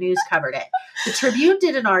Deseret News covered it. The Tribune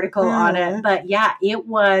did an article on it, but yeah, it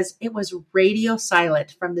was radio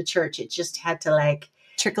silent from the church. It just had to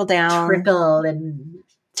trickle down and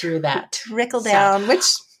through that trickle down, which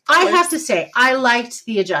I have to say, I liked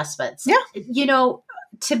the adjustments. Yeah.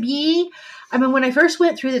 To me, I mean, when I first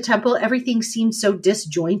went through the temple, everything seemed so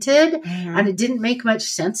disjointed and it didn't make much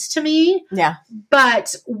sense to me. Yeah.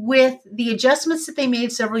 But with the adjustments that they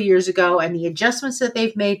made several years ago and the adjustments that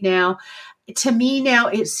they've made now, to me now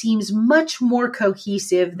it seems much more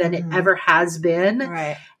cohesive than it ever has been.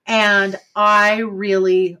 Right. And I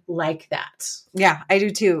really like that. Yeah, I do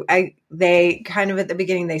too. They kind of at the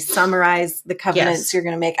beginning, they summarize the covenants you're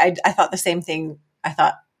going to make. I thought the same thing. I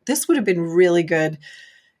thought this would have been really good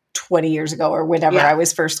 20 years ago or whenever I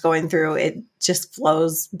was first going through. It just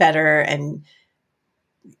flows better and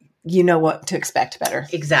you know what to expect better.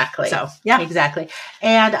 Exactly. So, yeah. Exactly.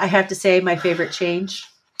 And I have to say my favorite change,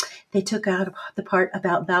 they took out the part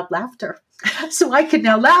about loud laughter. So I can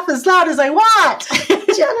now laugh as loud as I want.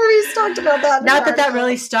 Jennifer's talked about that. Not that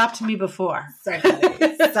really stopped me before. So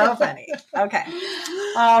funny. So funny. Okay.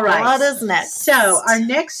 All right. What is next? So our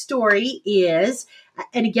next story is,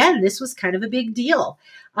 and again, this was kind of a big deal.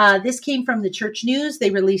 This came from the Church News. They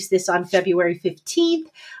released this on February 15th.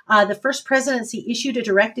 The First Presidency issued a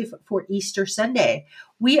directive for Easter Sunday.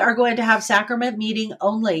 We are going to have sacrament meeting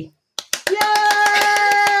only.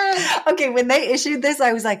 Yay! Okay, when they issued this,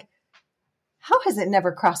 I was like, how has it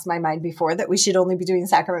never crossed my mind before that we should only be doing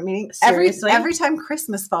sacrament meeting? Seriously? Every time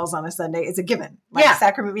Christmas falls on a Sunday, it's a given. Like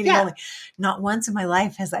sacrament meeting only. Not once in my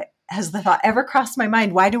life has the thought ever crossed my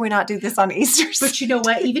mind, why do we not do this on Easter? But you know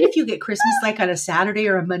what? Even if you get Christmas like on a Saturday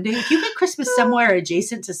or a Monday, if you get Christmas somewhere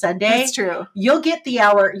adjacent to Sunday, that's true. You'll get the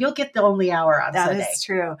only hour on Sunday. That is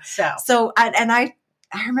true. So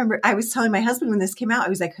I remember I was telling my husband when this came out, I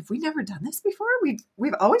was like, have we never done this before?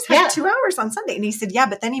 We've always had 2 hours on Sunday. And he said, yeah,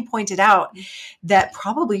 but then he pointed out that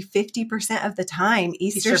probably 50% of the time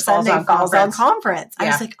Easter Sunday falls on conference. I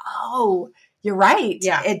was like, oh, you're right.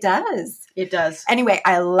 Yeah, it does. It does. Anyway,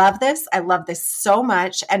 I love this. I love this so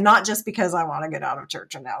much. And not just because I want to get out of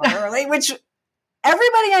church an hour early, which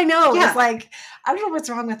everybody I know is like, I don't know what's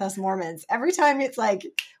wrong with us Mormons. Every time it's like,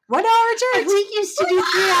 1 hour church. We used to do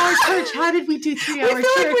 3 hour church. How did we do 3 hour church? We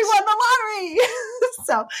feel like we won the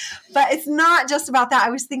lottery. But it's not just about that. I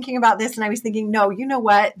was thinking about this and I was thinking, no, you know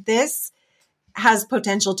what? This has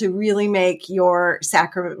potential to really make your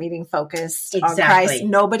sacrament meeting focused on Christ.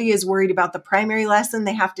 Nobody is worried about the primary lesson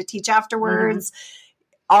they have to teach afterwards.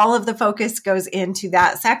 All of the focus goes into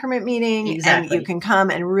that sacrament meeting and you can come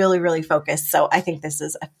and really, really focus. So I think this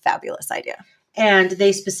is a fabulous idea. And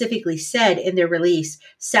they specifically said in their release,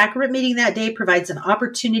 sacrament meeting that day provides an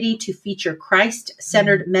opportunity to feature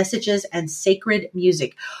Christ-centered messages and sacred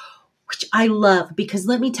music, which I love because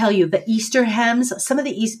let me tell you, the Easter hymns, some of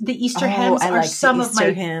the Easter hymns are some of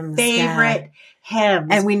my favorite hymns.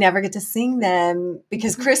 And we never get to sing them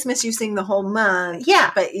because Christmas you sing the whole month.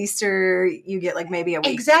 Yeah. But Easter you get like maybe a week.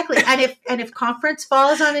 Exactly. And if conference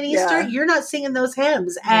falls on an Easter, you're not singing those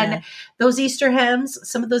hymns. And those Easter hymns,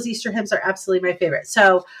 some of those Easter hymns are absolutely my favorite.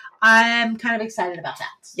 So I'm kind of excited about that.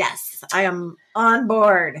 Yes, I am on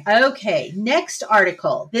board. Okay. Next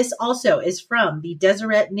article. This also is from the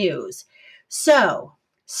Deseret News. So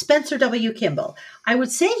Spencer W. Kimball. I would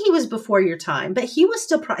say he was before your time, but he was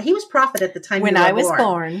still he was prophet at the time when I was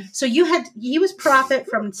born. So he was prophet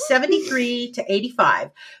from 73 to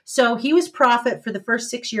 85. So he was prophet for the first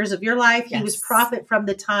 6 years of your life. Yes. He was prophet from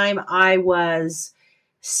the time I was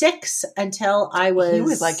 6 until I was. He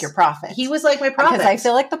was like your prophet. He was like my prophet. Because I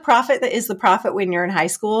feel like the prophet that is the prophet when you're in high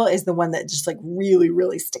school is the one that just like really,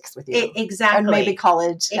 really sticks with you. Exactly. And maybe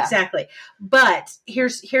college. Exactly. But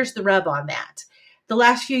here's the rub on that. The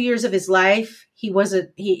last few years of his life, he was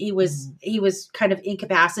kind of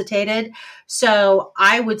incapacitated. So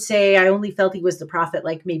I would say I only felt he was the prophet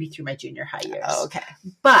like maybe through my junior high years. Oh, okay.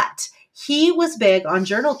 But he was big on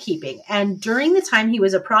journal keeping. And during the time he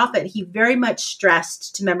was a prophet, he very much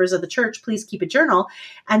stressed to members of the church, please keep a journal.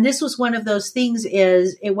 And this was one of those things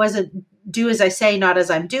is it wasn't do as I say, not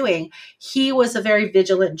as I'm doing. He was a very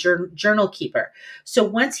vigilant journal keeper. So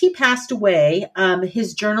once he passed away,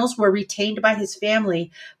 his journals were retained by his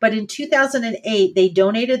family. But in 2008, they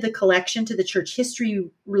donated the collection to the Church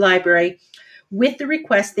History Library with the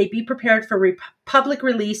request they be prepared for public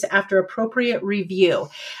release after appropriate review.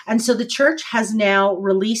 And so the church has now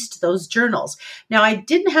released those journals. Now, I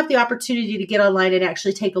didn't have the opportunity to get online and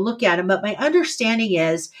actually take a look at them, but my understanding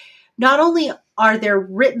is not only are there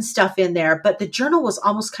written stuff in there, but the journal was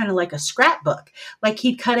almost kind of like a scrapbook. Like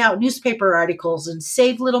he'd cut out newspaper articles and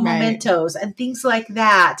save little mementos and things like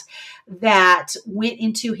that went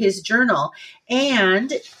into his journal.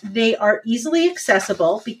 And they are easily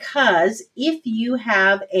accessible because if you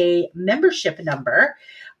have a membership number,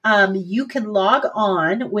 you can log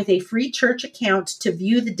on with a free church account to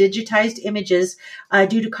view the digitized images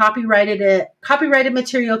due to copyrighted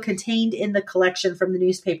material contained in the collection from the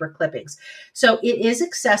newspaper clippings. So it is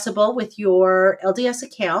accessible with your LDS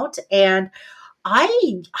account, and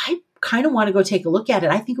I kind of want to go take a look at it.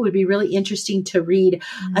 I think it would be really interesting to read,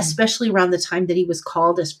 especially around the time that he was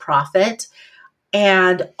called as prophet,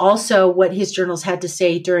 and also what his journals had to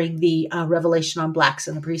say during the revelation on blacks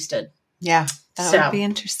in the priesthood. Yeah. That would be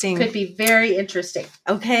interesting. Could be very interesting.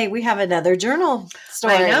 Okay, we have another journal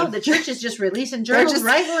story. I know. The church is just releasing journals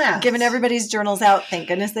right and left. Giving everybody's journals out. Thank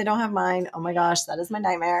goodness they don't have mine. Oh my gosh, that is my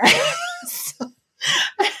nightmare.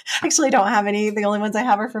 actually don't have any. The only ones I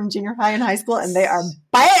have are from junior high and high school, and they are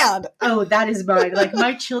bad. Oh, that is mine. Like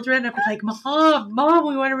my children are like, Mom,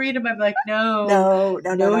 we want to read them. I'm like, no,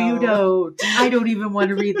 you don't. I don't even want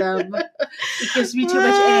to read them. It gives me too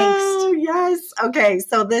much angst. Yes. Okay.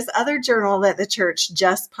 So this other journal that the church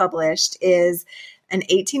just published is an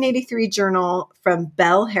 1883 journal from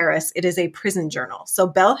Belle Harris. It is a prison journal. So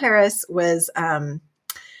Belle Harris was a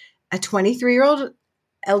 23-year-old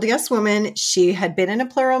LDS woman. She had been in a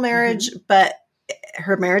plural marriage, but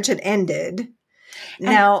her marriage had ended.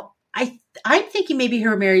 Now, I'm thinking maybe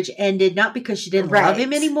her marriage ended not because she didn't love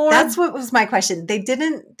him anymore. That's what was my question. They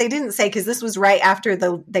didn't say, because this was right after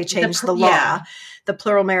they changed the law, the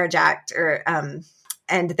Plural Marriage Act, or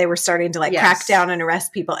and they were starting to crack down and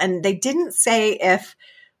arrest people. And they didn't say if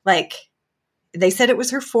they said it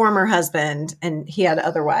was her former husband and he had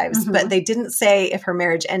other wives, but they didn't say if her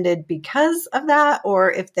marriage ended because of that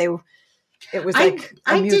or if it was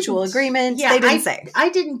a mutual agreement. Yeah, they didn't say. I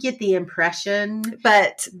didn't get the impression,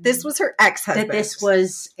 but this was her ex-husband. That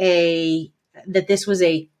this was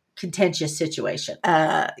a contentious situation.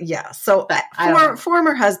 Yeah. So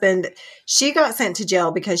former husband, she got sent to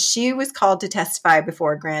jail because she was called to testify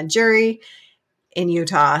before a grand jury in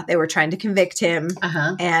Utah. They were trying to convict him,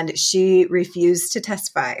 and she refused to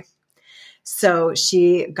testify. So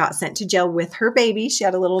she got sent to jail with her baby. She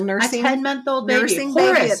had a little nursing, a 10-month-old baby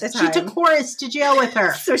at the time. She took Horace to jail with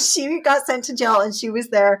her. So she got sent to jail, and she was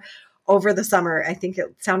there over the summer. I think it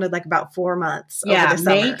sounded like about 4 months. Yeah, over the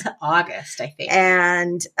summer. May to August, I think.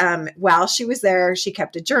 And while she was there, she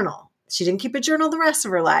kept a journal. She didn't keep a journal the rest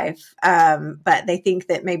of her life, but they think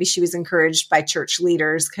that maybe she was encouraged by church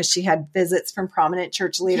leaders because she had visits from prominent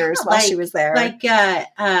church leaders while she was there.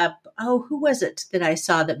 Who was it that I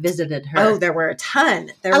saw that visited her? Oh, there were a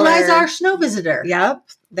ton. Eliza R. Snow visitor. Yep.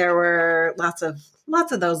 There were lots of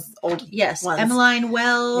those old ones. Emmeline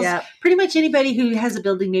Wells. Yep. Pretty much anybody who has a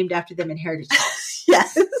building named after them in Heritage House.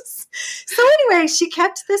 Yes. So anyway, she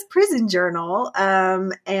kept this prison journal,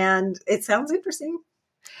 and it sounds interesting.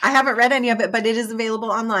 I haven't read any of it, but it is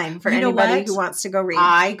available online for anybody who wants to go read.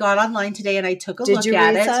 I got online today and I took a look at it. Did you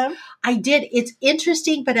read some? I did. It's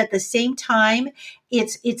interesting, but at the same time,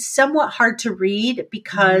 it's somewhat hard to read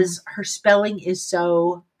because her spelling is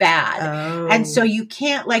so bad. Oh. And so you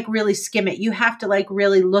can't really skim it. You have to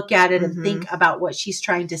really look at it and think about what she's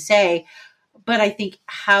trying to say. But I think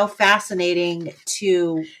how fascinating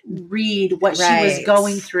to read what she was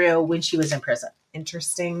going through when she was in prison.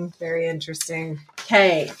 Interesting. Very interesting.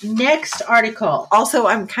 Okay. Next article. Also,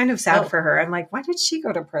 I'm kind of sad for her. I'm like, why did she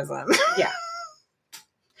go to prison? Yeah.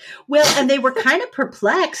 Well, and they were kind of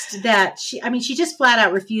perplexed that she just flat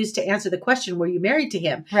out refused to answer the question, were you married to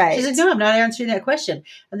him? Right. She's like, no, I'm not answering that question.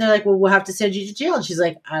 And they're like, well, we'll have to send you to jail. And she's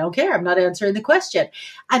like, I don't care. I'm not answering the question.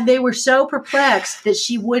 And they were so perplexed that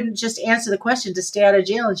she wouldn't just answer the question to stay out of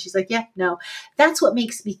jail. And she's like, yeah, no. That's what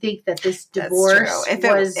makes me think that this divorce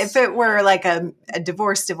if it were like a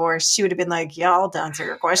divorce, she would have been like, yeah, I'll answer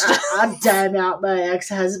your question. I'll dime out my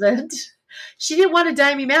ex-husband. She didn't want to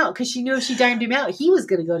dime him out because she knew if she dimed him out, he was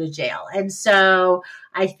going to go to jail. And so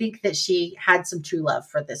I think that she had some true love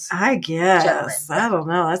for this. I guess. Gentleman. I don't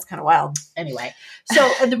know. That's kind of wild. Anyway. So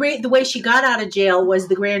and the way she got out of jail was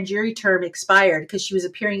the grand jury term expired because she was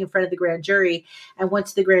appearing in front of the grand jury. And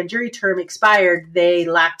once the grand jury term expired, they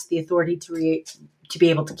lacked the authority to be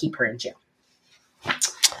able to keep her in jail.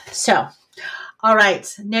 So, all right.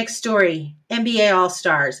 Next story. NBA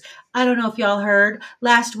All-Stars. I don't know if y'all heard.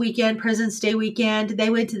 Last weekend, President's Day weekend, they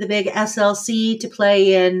went to the big SLC to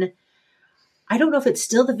play in, I don't know if it's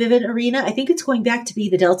still the Vivint Arena. I think it's going back to be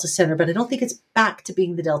the Delta Center, but I don't think it's back to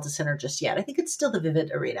being the Delta Center just yet. I think it's still the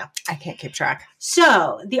Vivint Arena. I can't keep track.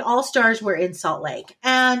 So the All-Stars were in Salt Lake,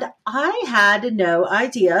 and I had no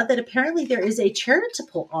idea that apparently there is a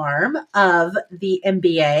charitable arm of the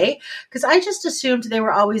NBA, because I just assumed they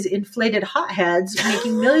were always inflated hotheads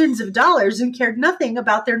making millions of dollars and cared nothing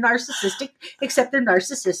about their except their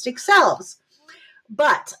narcissistic selves.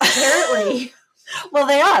 But apparently... Well,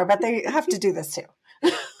 they are, but they have to do this too.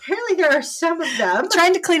 Apparently there are some of them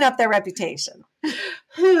trying to clean up their reputation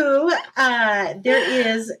who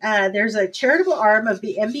there's a charitable arm of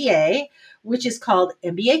the NBA, which is called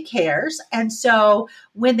NBA Cares. And so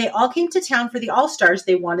when they all came to town for the All-Stars,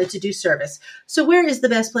 they wanted to do service. So where is the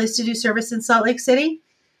best place to do service in Salt Lake City?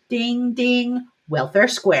 Ding, ding. Welfare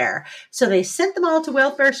Square. So they sent them all to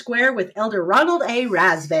Welfare Square with Elder Ronald A.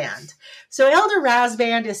 Razband. So Elder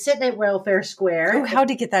Razband is sitting at Welfare Square. Oh, how'd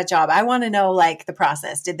he get that job? I want to know, the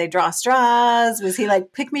process. Did they draw straws? Was he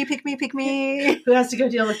like, pick me, pick me, pick me? Who has to go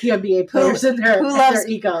deal with the NBA players and their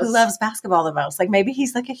egos? Who loves basketball the most? Maybe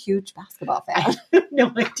he's a huge basketball fan. I have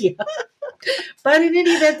no idea. But in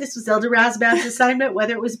any event, this was Elder Rasband's assignment.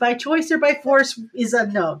 Whether it was by choice or by force is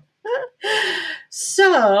unknown.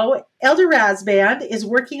 So Elder Rasband is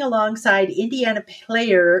working alongside Indiana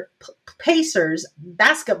Pacers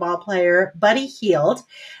basketball player Buddy Hield,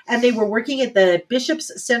 and they were working at the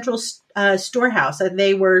Bishop's Central Storehouse, and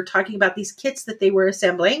they were talking about these kits that they were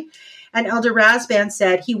assembling. And Elder Rasband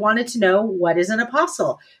said he wanted to know, what is an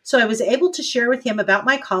apostle? So I was able to share with him about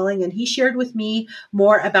my calling, and he shared with me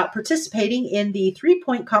more about participating in the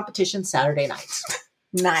 3-point competition Saturday nights.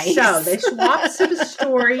 Nice. So they swapped some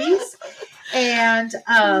stories. And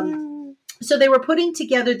so they were putting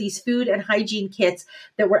together these food and hygiene kits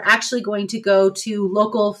that were actually going to go to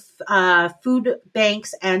local food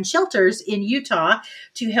banks and shelters in Utah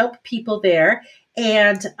to help people there.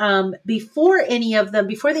 And before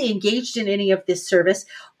they engaged in any of this service,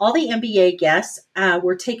 all the MBA guests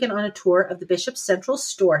were taken on a tour of the Bishop's Central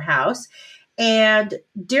Storehouse. And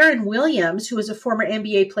Darren Williams, who was a former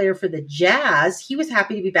NBA player for the Jazz, he was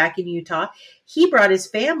happy to be back in Utah. He brought his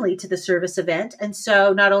family to the service event. And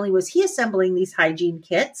so not only was he assembling these hygiene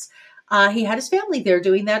kits, he had his family there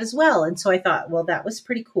doing that as well. And so I thought, well, that was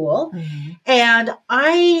pretty cool. Mm-hmm. And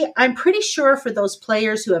I'm pretty sure for those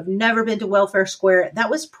players who have never been to Welfare Square, that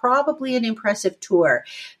was probably an impressive tour,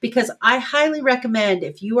 because I highly recommend,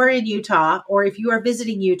 if you are in Utah or if you are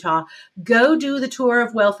visiting Utah, go do the tour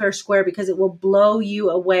of Welfare Square, because it will blow you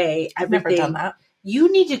away. I've never done that.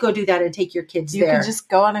 You need to go do that and take your kids there. You can just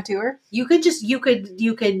go on a tour?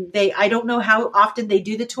 I don't know how often they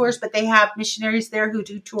do the tours, but they have missionaries there who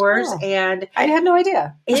do tours. Oh, and I had no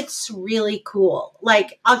idea. It's really cool.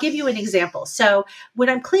 Like, I'll give you an example. So when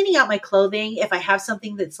I'm cleaning out my clothing, if I have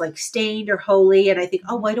something that's like stained or holy, and I think,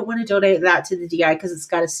 oh, I don't want to donate that to the DI because it's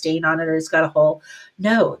got a stain on it or it's got a hole.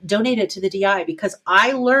 No, donate it to the DI, because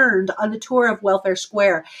I learned on the tour of Welfare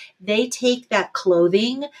Square, they take that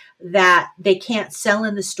clothing that they can't sell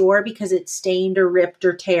in the store because it's stained or ripped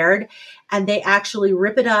or teared, and they actually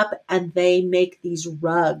rip it up and they make these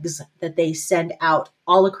rugs that they send out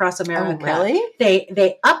all across America. Oh, really?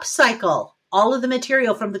 They upcycle all of the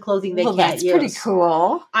material from the clothing they can't use. That's pretty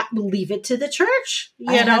cool. I leave it to the church.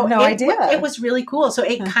 I had no idea. It was really cool. So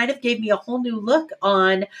it kind of gave me a whole new look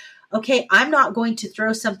on, okay, I'm not going to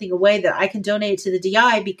throw something away that I can donate to the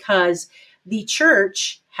DI, because the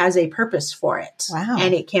church has a purpose for it. Wow.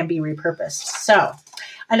 And it can be repurposed. So,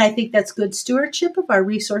 and I think that's good stewardship of our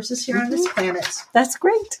resources here on this planet. That's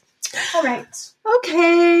great. All right.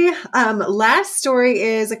 Okay. Last story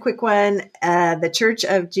is a quick one. The Church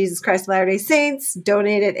of Jesus Christ of Latter-day Saints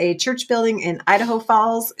donated a church building in Idaho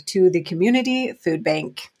Falls to the Community Food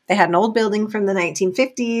Bank. They had an old building from the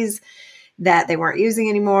 1950s that they weren't using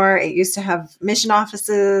anymore. It used to have mission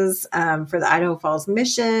offices for the Idaho Falls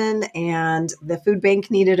mission, and the food bank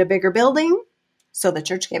needed a bigger building, so the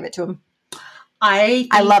church gave it to them. I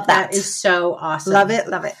love that. That is so awesome. Love it,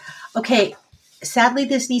 love it. Okay. Sadly,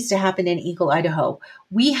 this needs to happen in Eagle, Idaho.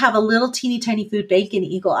 We have a little teeny tiny food bank in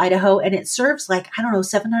Eagle, Idaho, and it serves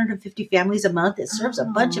 750 families a month. It serves a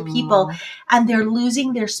bunch of people, and they're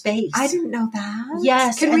losing their space. I didn't know that.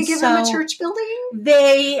 Yes. Can we give them a church building?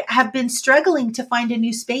 They have been struggling to find a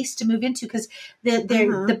new space to move into, because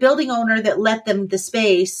the building owner that let them the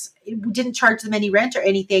space didn't charge them any rent or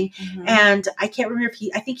anything. Mm-hmm. And I can't remember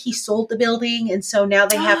I think he sold the building, and so now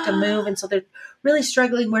they have to move, and so they're really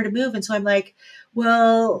struggling where to move. And so I'm like,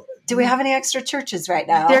 well, do we have any extra churches right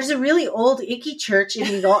now? There's a really old icky church in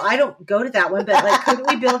Eagle. I don't go to that one, but couldn't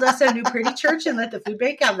we build us a new pretty church and let the food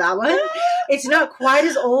bank have that one? It's not quite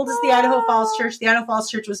as old as the Idaho Falls Church. The Idaho Falls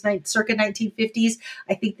Church was circa 1950s.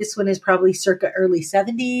 I think this one is probably circa early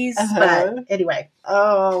 70s. But anyway.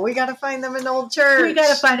 Oh, we got to find them an old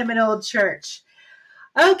church.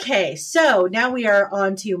 Okay, so now we are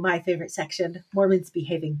on to my favorite section, Mormons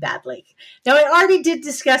behaving badly. Now, I already did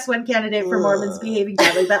discuss one candidate for Mormons behaving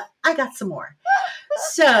badly, but I got some more.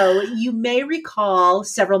 So you may recall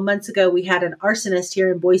several months ago, we had an arsonist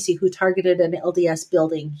here in Boise who targeted an LDS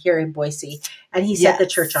building here in Boise, and he set the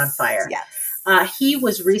church on fire. Yes. He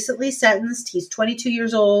was recently sentenced. He's 22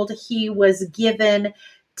 years old. He was given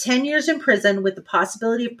 10 years in prison with the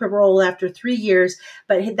possibility of parole after 3 years,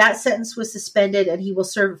 but that sentence was suspended, and he will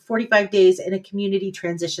serve 45 days in a community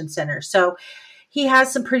transition center. So he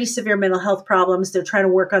has some pretty severe mental health problems. They're trying to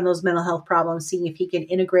work on those mental health problems, seeing if he can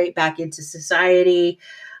integrate back into society.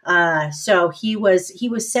 So he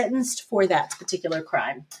was sentenced for that particular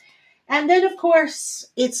crime. And then, of course,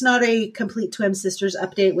 it's not a complete Twin Sisters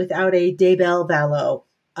update without a Daybell Vallow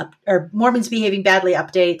or Mormons behaving badly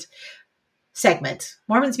update. segment,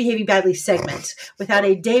 Mormons Behaving Badly segment, without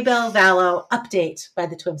a Daybell Vallow update by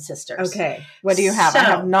the twin sisters. Okay. What do you have? I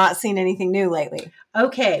have not seen anything new lately.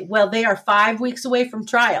 Okay. Well, they are 5 weeks away from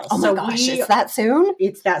trial. Oh my gosh, it's that soon?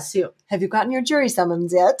 It's that soon. Have you gotten your jury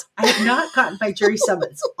summons yet? I have not gotten my jury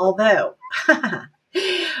summons, although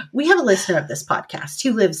we have a listener of this podcast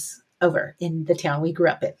who lives over in the town we grew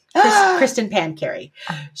up in, Kristen Pancarry.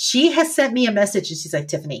 She has sent me a message and she's like,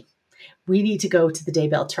 Tiffany, we need to go to the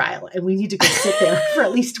Daybell trial and we need to go sit there for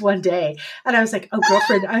at least one day. And I was like, oh,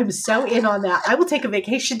 girlfriend, I'm so in on that. I will take a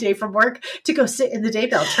vacation day from work to go sit in the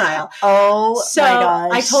Daybell trial. Oh, so my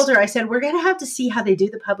gosh. I told her, I said, we're going to have to see how they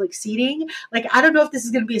do the public seating. Like, I don't know if this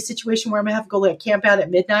is going to be a situation where I'm going to have to go like camp out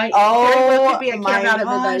at midnight. Oh, it very well could be a camp out at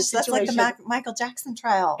midnight situation. That's like the Michael Jackson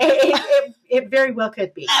trial. It very well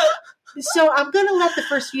could be. So I'm going to let the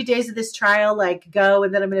first few days of this trial like go,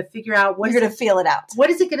 and then I'm going to figure out you're going to feel it out. What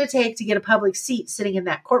is it going to take to get a public seat sitting in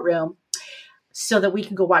that courtroom so that we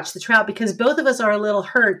can go watch the trial? Because both of us are a little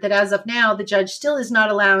hurt that as of now, the judge still is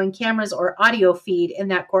not allowing cameras or audio feed in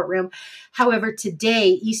that courtroom. However, today,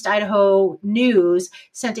 East Idaho News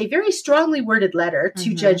sent a very strongly worded letter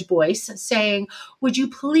to Judge Boyce saying, would you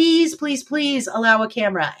please, please, please allow a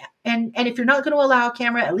camera? And if you're not going to allow a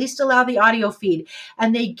camera, at least allow the audio feed.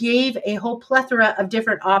 And they gave a whole plethora of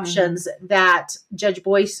different options that Judge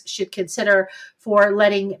Boyce should consider for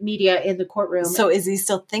letting media in the courtroom. So is he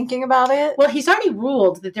still thinking about it? Well, he's already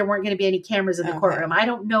ruled that there weren't going to be any cameras in the courtroom. I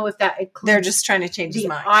don't know if that includes they're just trying to change his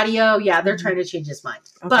mind. Audio. Yeah, they're trying to change his mind.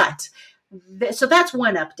 Okay. But so that's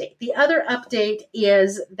one update. The other update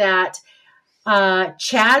is that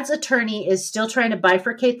Chad's attorney is still trying to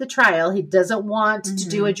bifurcate the trial. He doesn't want to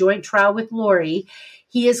do a joint trial with Lori.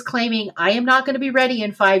 He is claiming, I am not going to be ready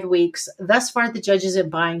in 5 weeks. Thus far, the judge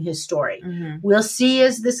isn't buying his story. We'll see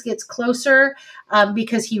as this gets closer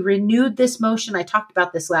because he renewed this motion. I talked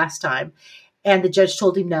about this last time. And the judge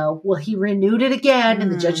told him no. Well, he renewed it again.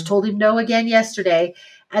 And the judge told him no again yesterday.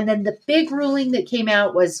 And then the big ruling that came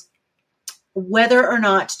out was whether or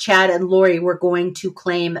not Chad and Lori were going to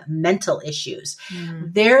claim mental issues.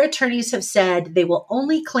 Their attorneys have said they will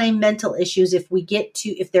only claim mental issues if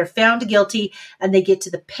they're found guilty and they get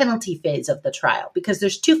to the penalty phase of the trial, because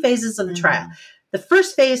there's 2 phases of the trial. The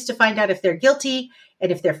first phase to find out if they're guilty,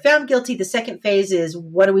 and if they're found guilty, the second phase is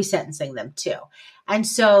what are we sentencing them to? And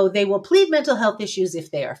so they will plead mental health issues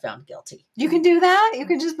if they are found guilty. You can do that? You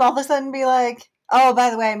can just all of a sudden be like, oh, by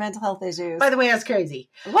the way, mental health issues. By the way, that's crazy.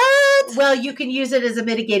 What? Well, you can use it as a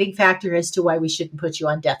mitigating factor as to why we shouldn't put you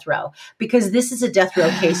on death row, because this is a death row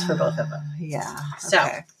case for both of them. Yeah. So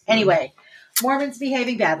anyway, Mormons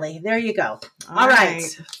Behaving Badly. There you go. All right.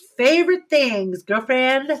 Favorite things,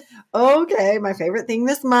 girlfriend? Okay. My favorite thing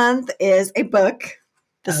this month is a book.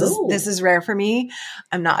 This is rare for me.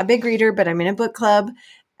 I'm not a big reader, but I'm in a book club.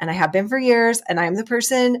 And I have been for years, and I'm the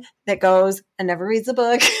person that goes and never reads a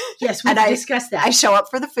book. Yes, we discussed that. I show up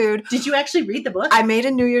for the food. Did you actually read the book? I made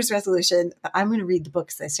a New Year's resolution that I'm going to read the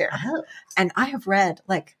books this year. Oh. And I have read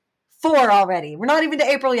like 4 already. We're not even to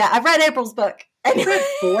April yet. I've read April's book. You read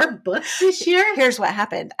 4 books this year? Here's what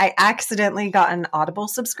happened. I accidentally got an Audible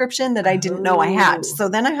subscription that I didn't know I had. So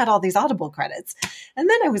then I had all these Audible credits. And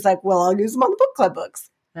then I was like, well, I'll use them on the book club books.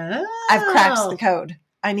 Oh. I've cracked the code.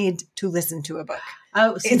 I need to listen to a book.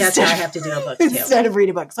 Oh, see, that's how I have to do a book too. Instead of read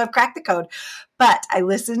a book. So I've cracked the code. But I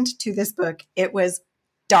listened to this book. It was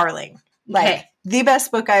darling. Like the best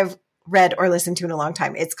book I've read or listened to in a long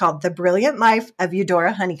time. It's called The Brilliant Life of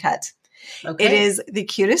Eudora Honeycutt. Okay. It is the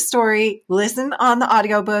cutest story. Listen on the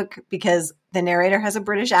audiobook because the narrator has a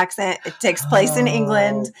British accent. It takes place in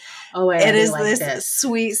England. It is this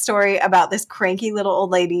sweet story about this cranky little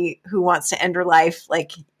old lady who wants to end her life,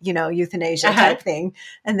 like, euthanasia type thing.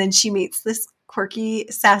 And then she meets this quirky,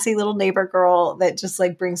 sassy little neighbor girl that just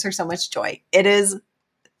like brings her so much joy. It is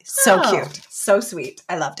so cute. So sweet.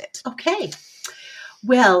 I loved it. Okay.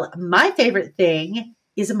 Well, my favorite thing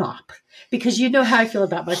is a mop, because you know how I feel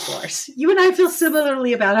about my floors. You and I feel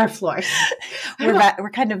similarly about our floors. We're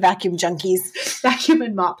kind of vacuum junkies. Vacuum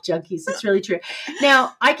and mop junkies. It's really true.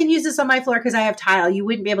 Now, I can use this on my floor because I have tile. You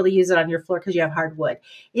wouldn't be able to use it on your floor because you have hardwood.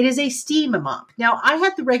 It is a steam mop. Now, I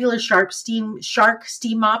had the regular Shark steam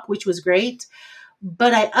mop, which was great,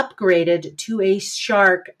 but I upgraded to a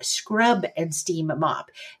Shark scrub and steam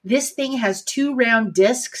mop. This thing has 2 round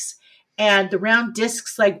discs, and the round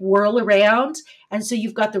discs like whirl around. And so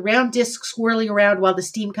you've got the round disc swirling around while the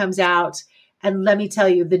steam comes out. And let me tell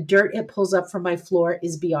you, the dirt it pulls up from my floor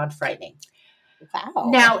is beyond frightening. Wow.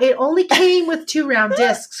 Now, it only came with 2 round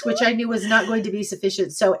discs, which I knew was not going to be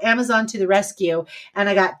sufficient. So Amazon to the rescue. And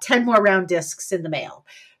I got 10 more round discs in the mail.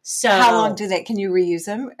 So how long can you reuse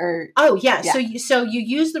them? Or oh, yeah. So you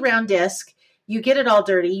use the round disc. You get it all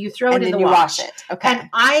dirty. You throw it in the wash. Wash it. Okay.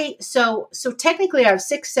 And so technically I have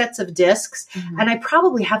 6 sets of discs, and I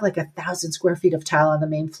probably have like 1,000 square feet of tile on the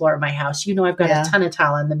main floor of my house. I've got a ton of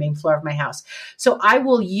tile on the main floor of my house. So I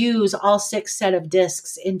will use all 6 set of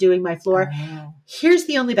discs in doing my floor. Oh. Here's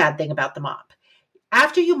the only bad thing about the mop.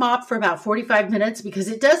 After you mop for about 45 minutes, because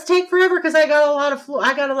it does take forever because I got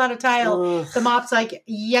a lot of tile, Ugh. the mop's like,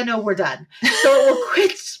 we're done. So it will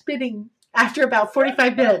quit spinning after about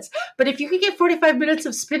 45 minutes. But if you can get 45 minutes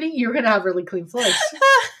of spinning, you're going to have really clean floors.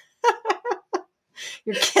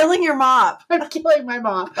 You're killing your mop. I'm killing my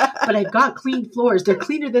mop. But I've got clean floors. They're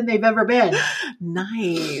cleaner than they've ever been.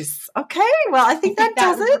 Nice. Okay. Well, I think that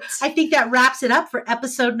does it. I think that wraps it up for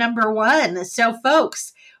episode number 1. So,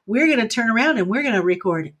 folks, we're going to turn around and we're going to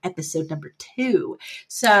record episode number 2.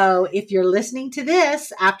 So if you're listening to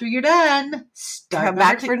this after you're done, come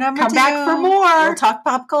back for number 2. Come back for more. We'll talk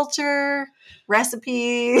pop culture,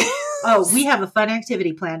 recipe. Oh, we have a fun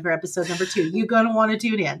activity planned for episode number 2. You're going to want to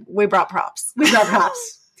tune in. We brought props.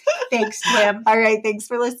 Thanks, Kim. All right. Thanks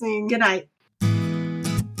for listening. Good night.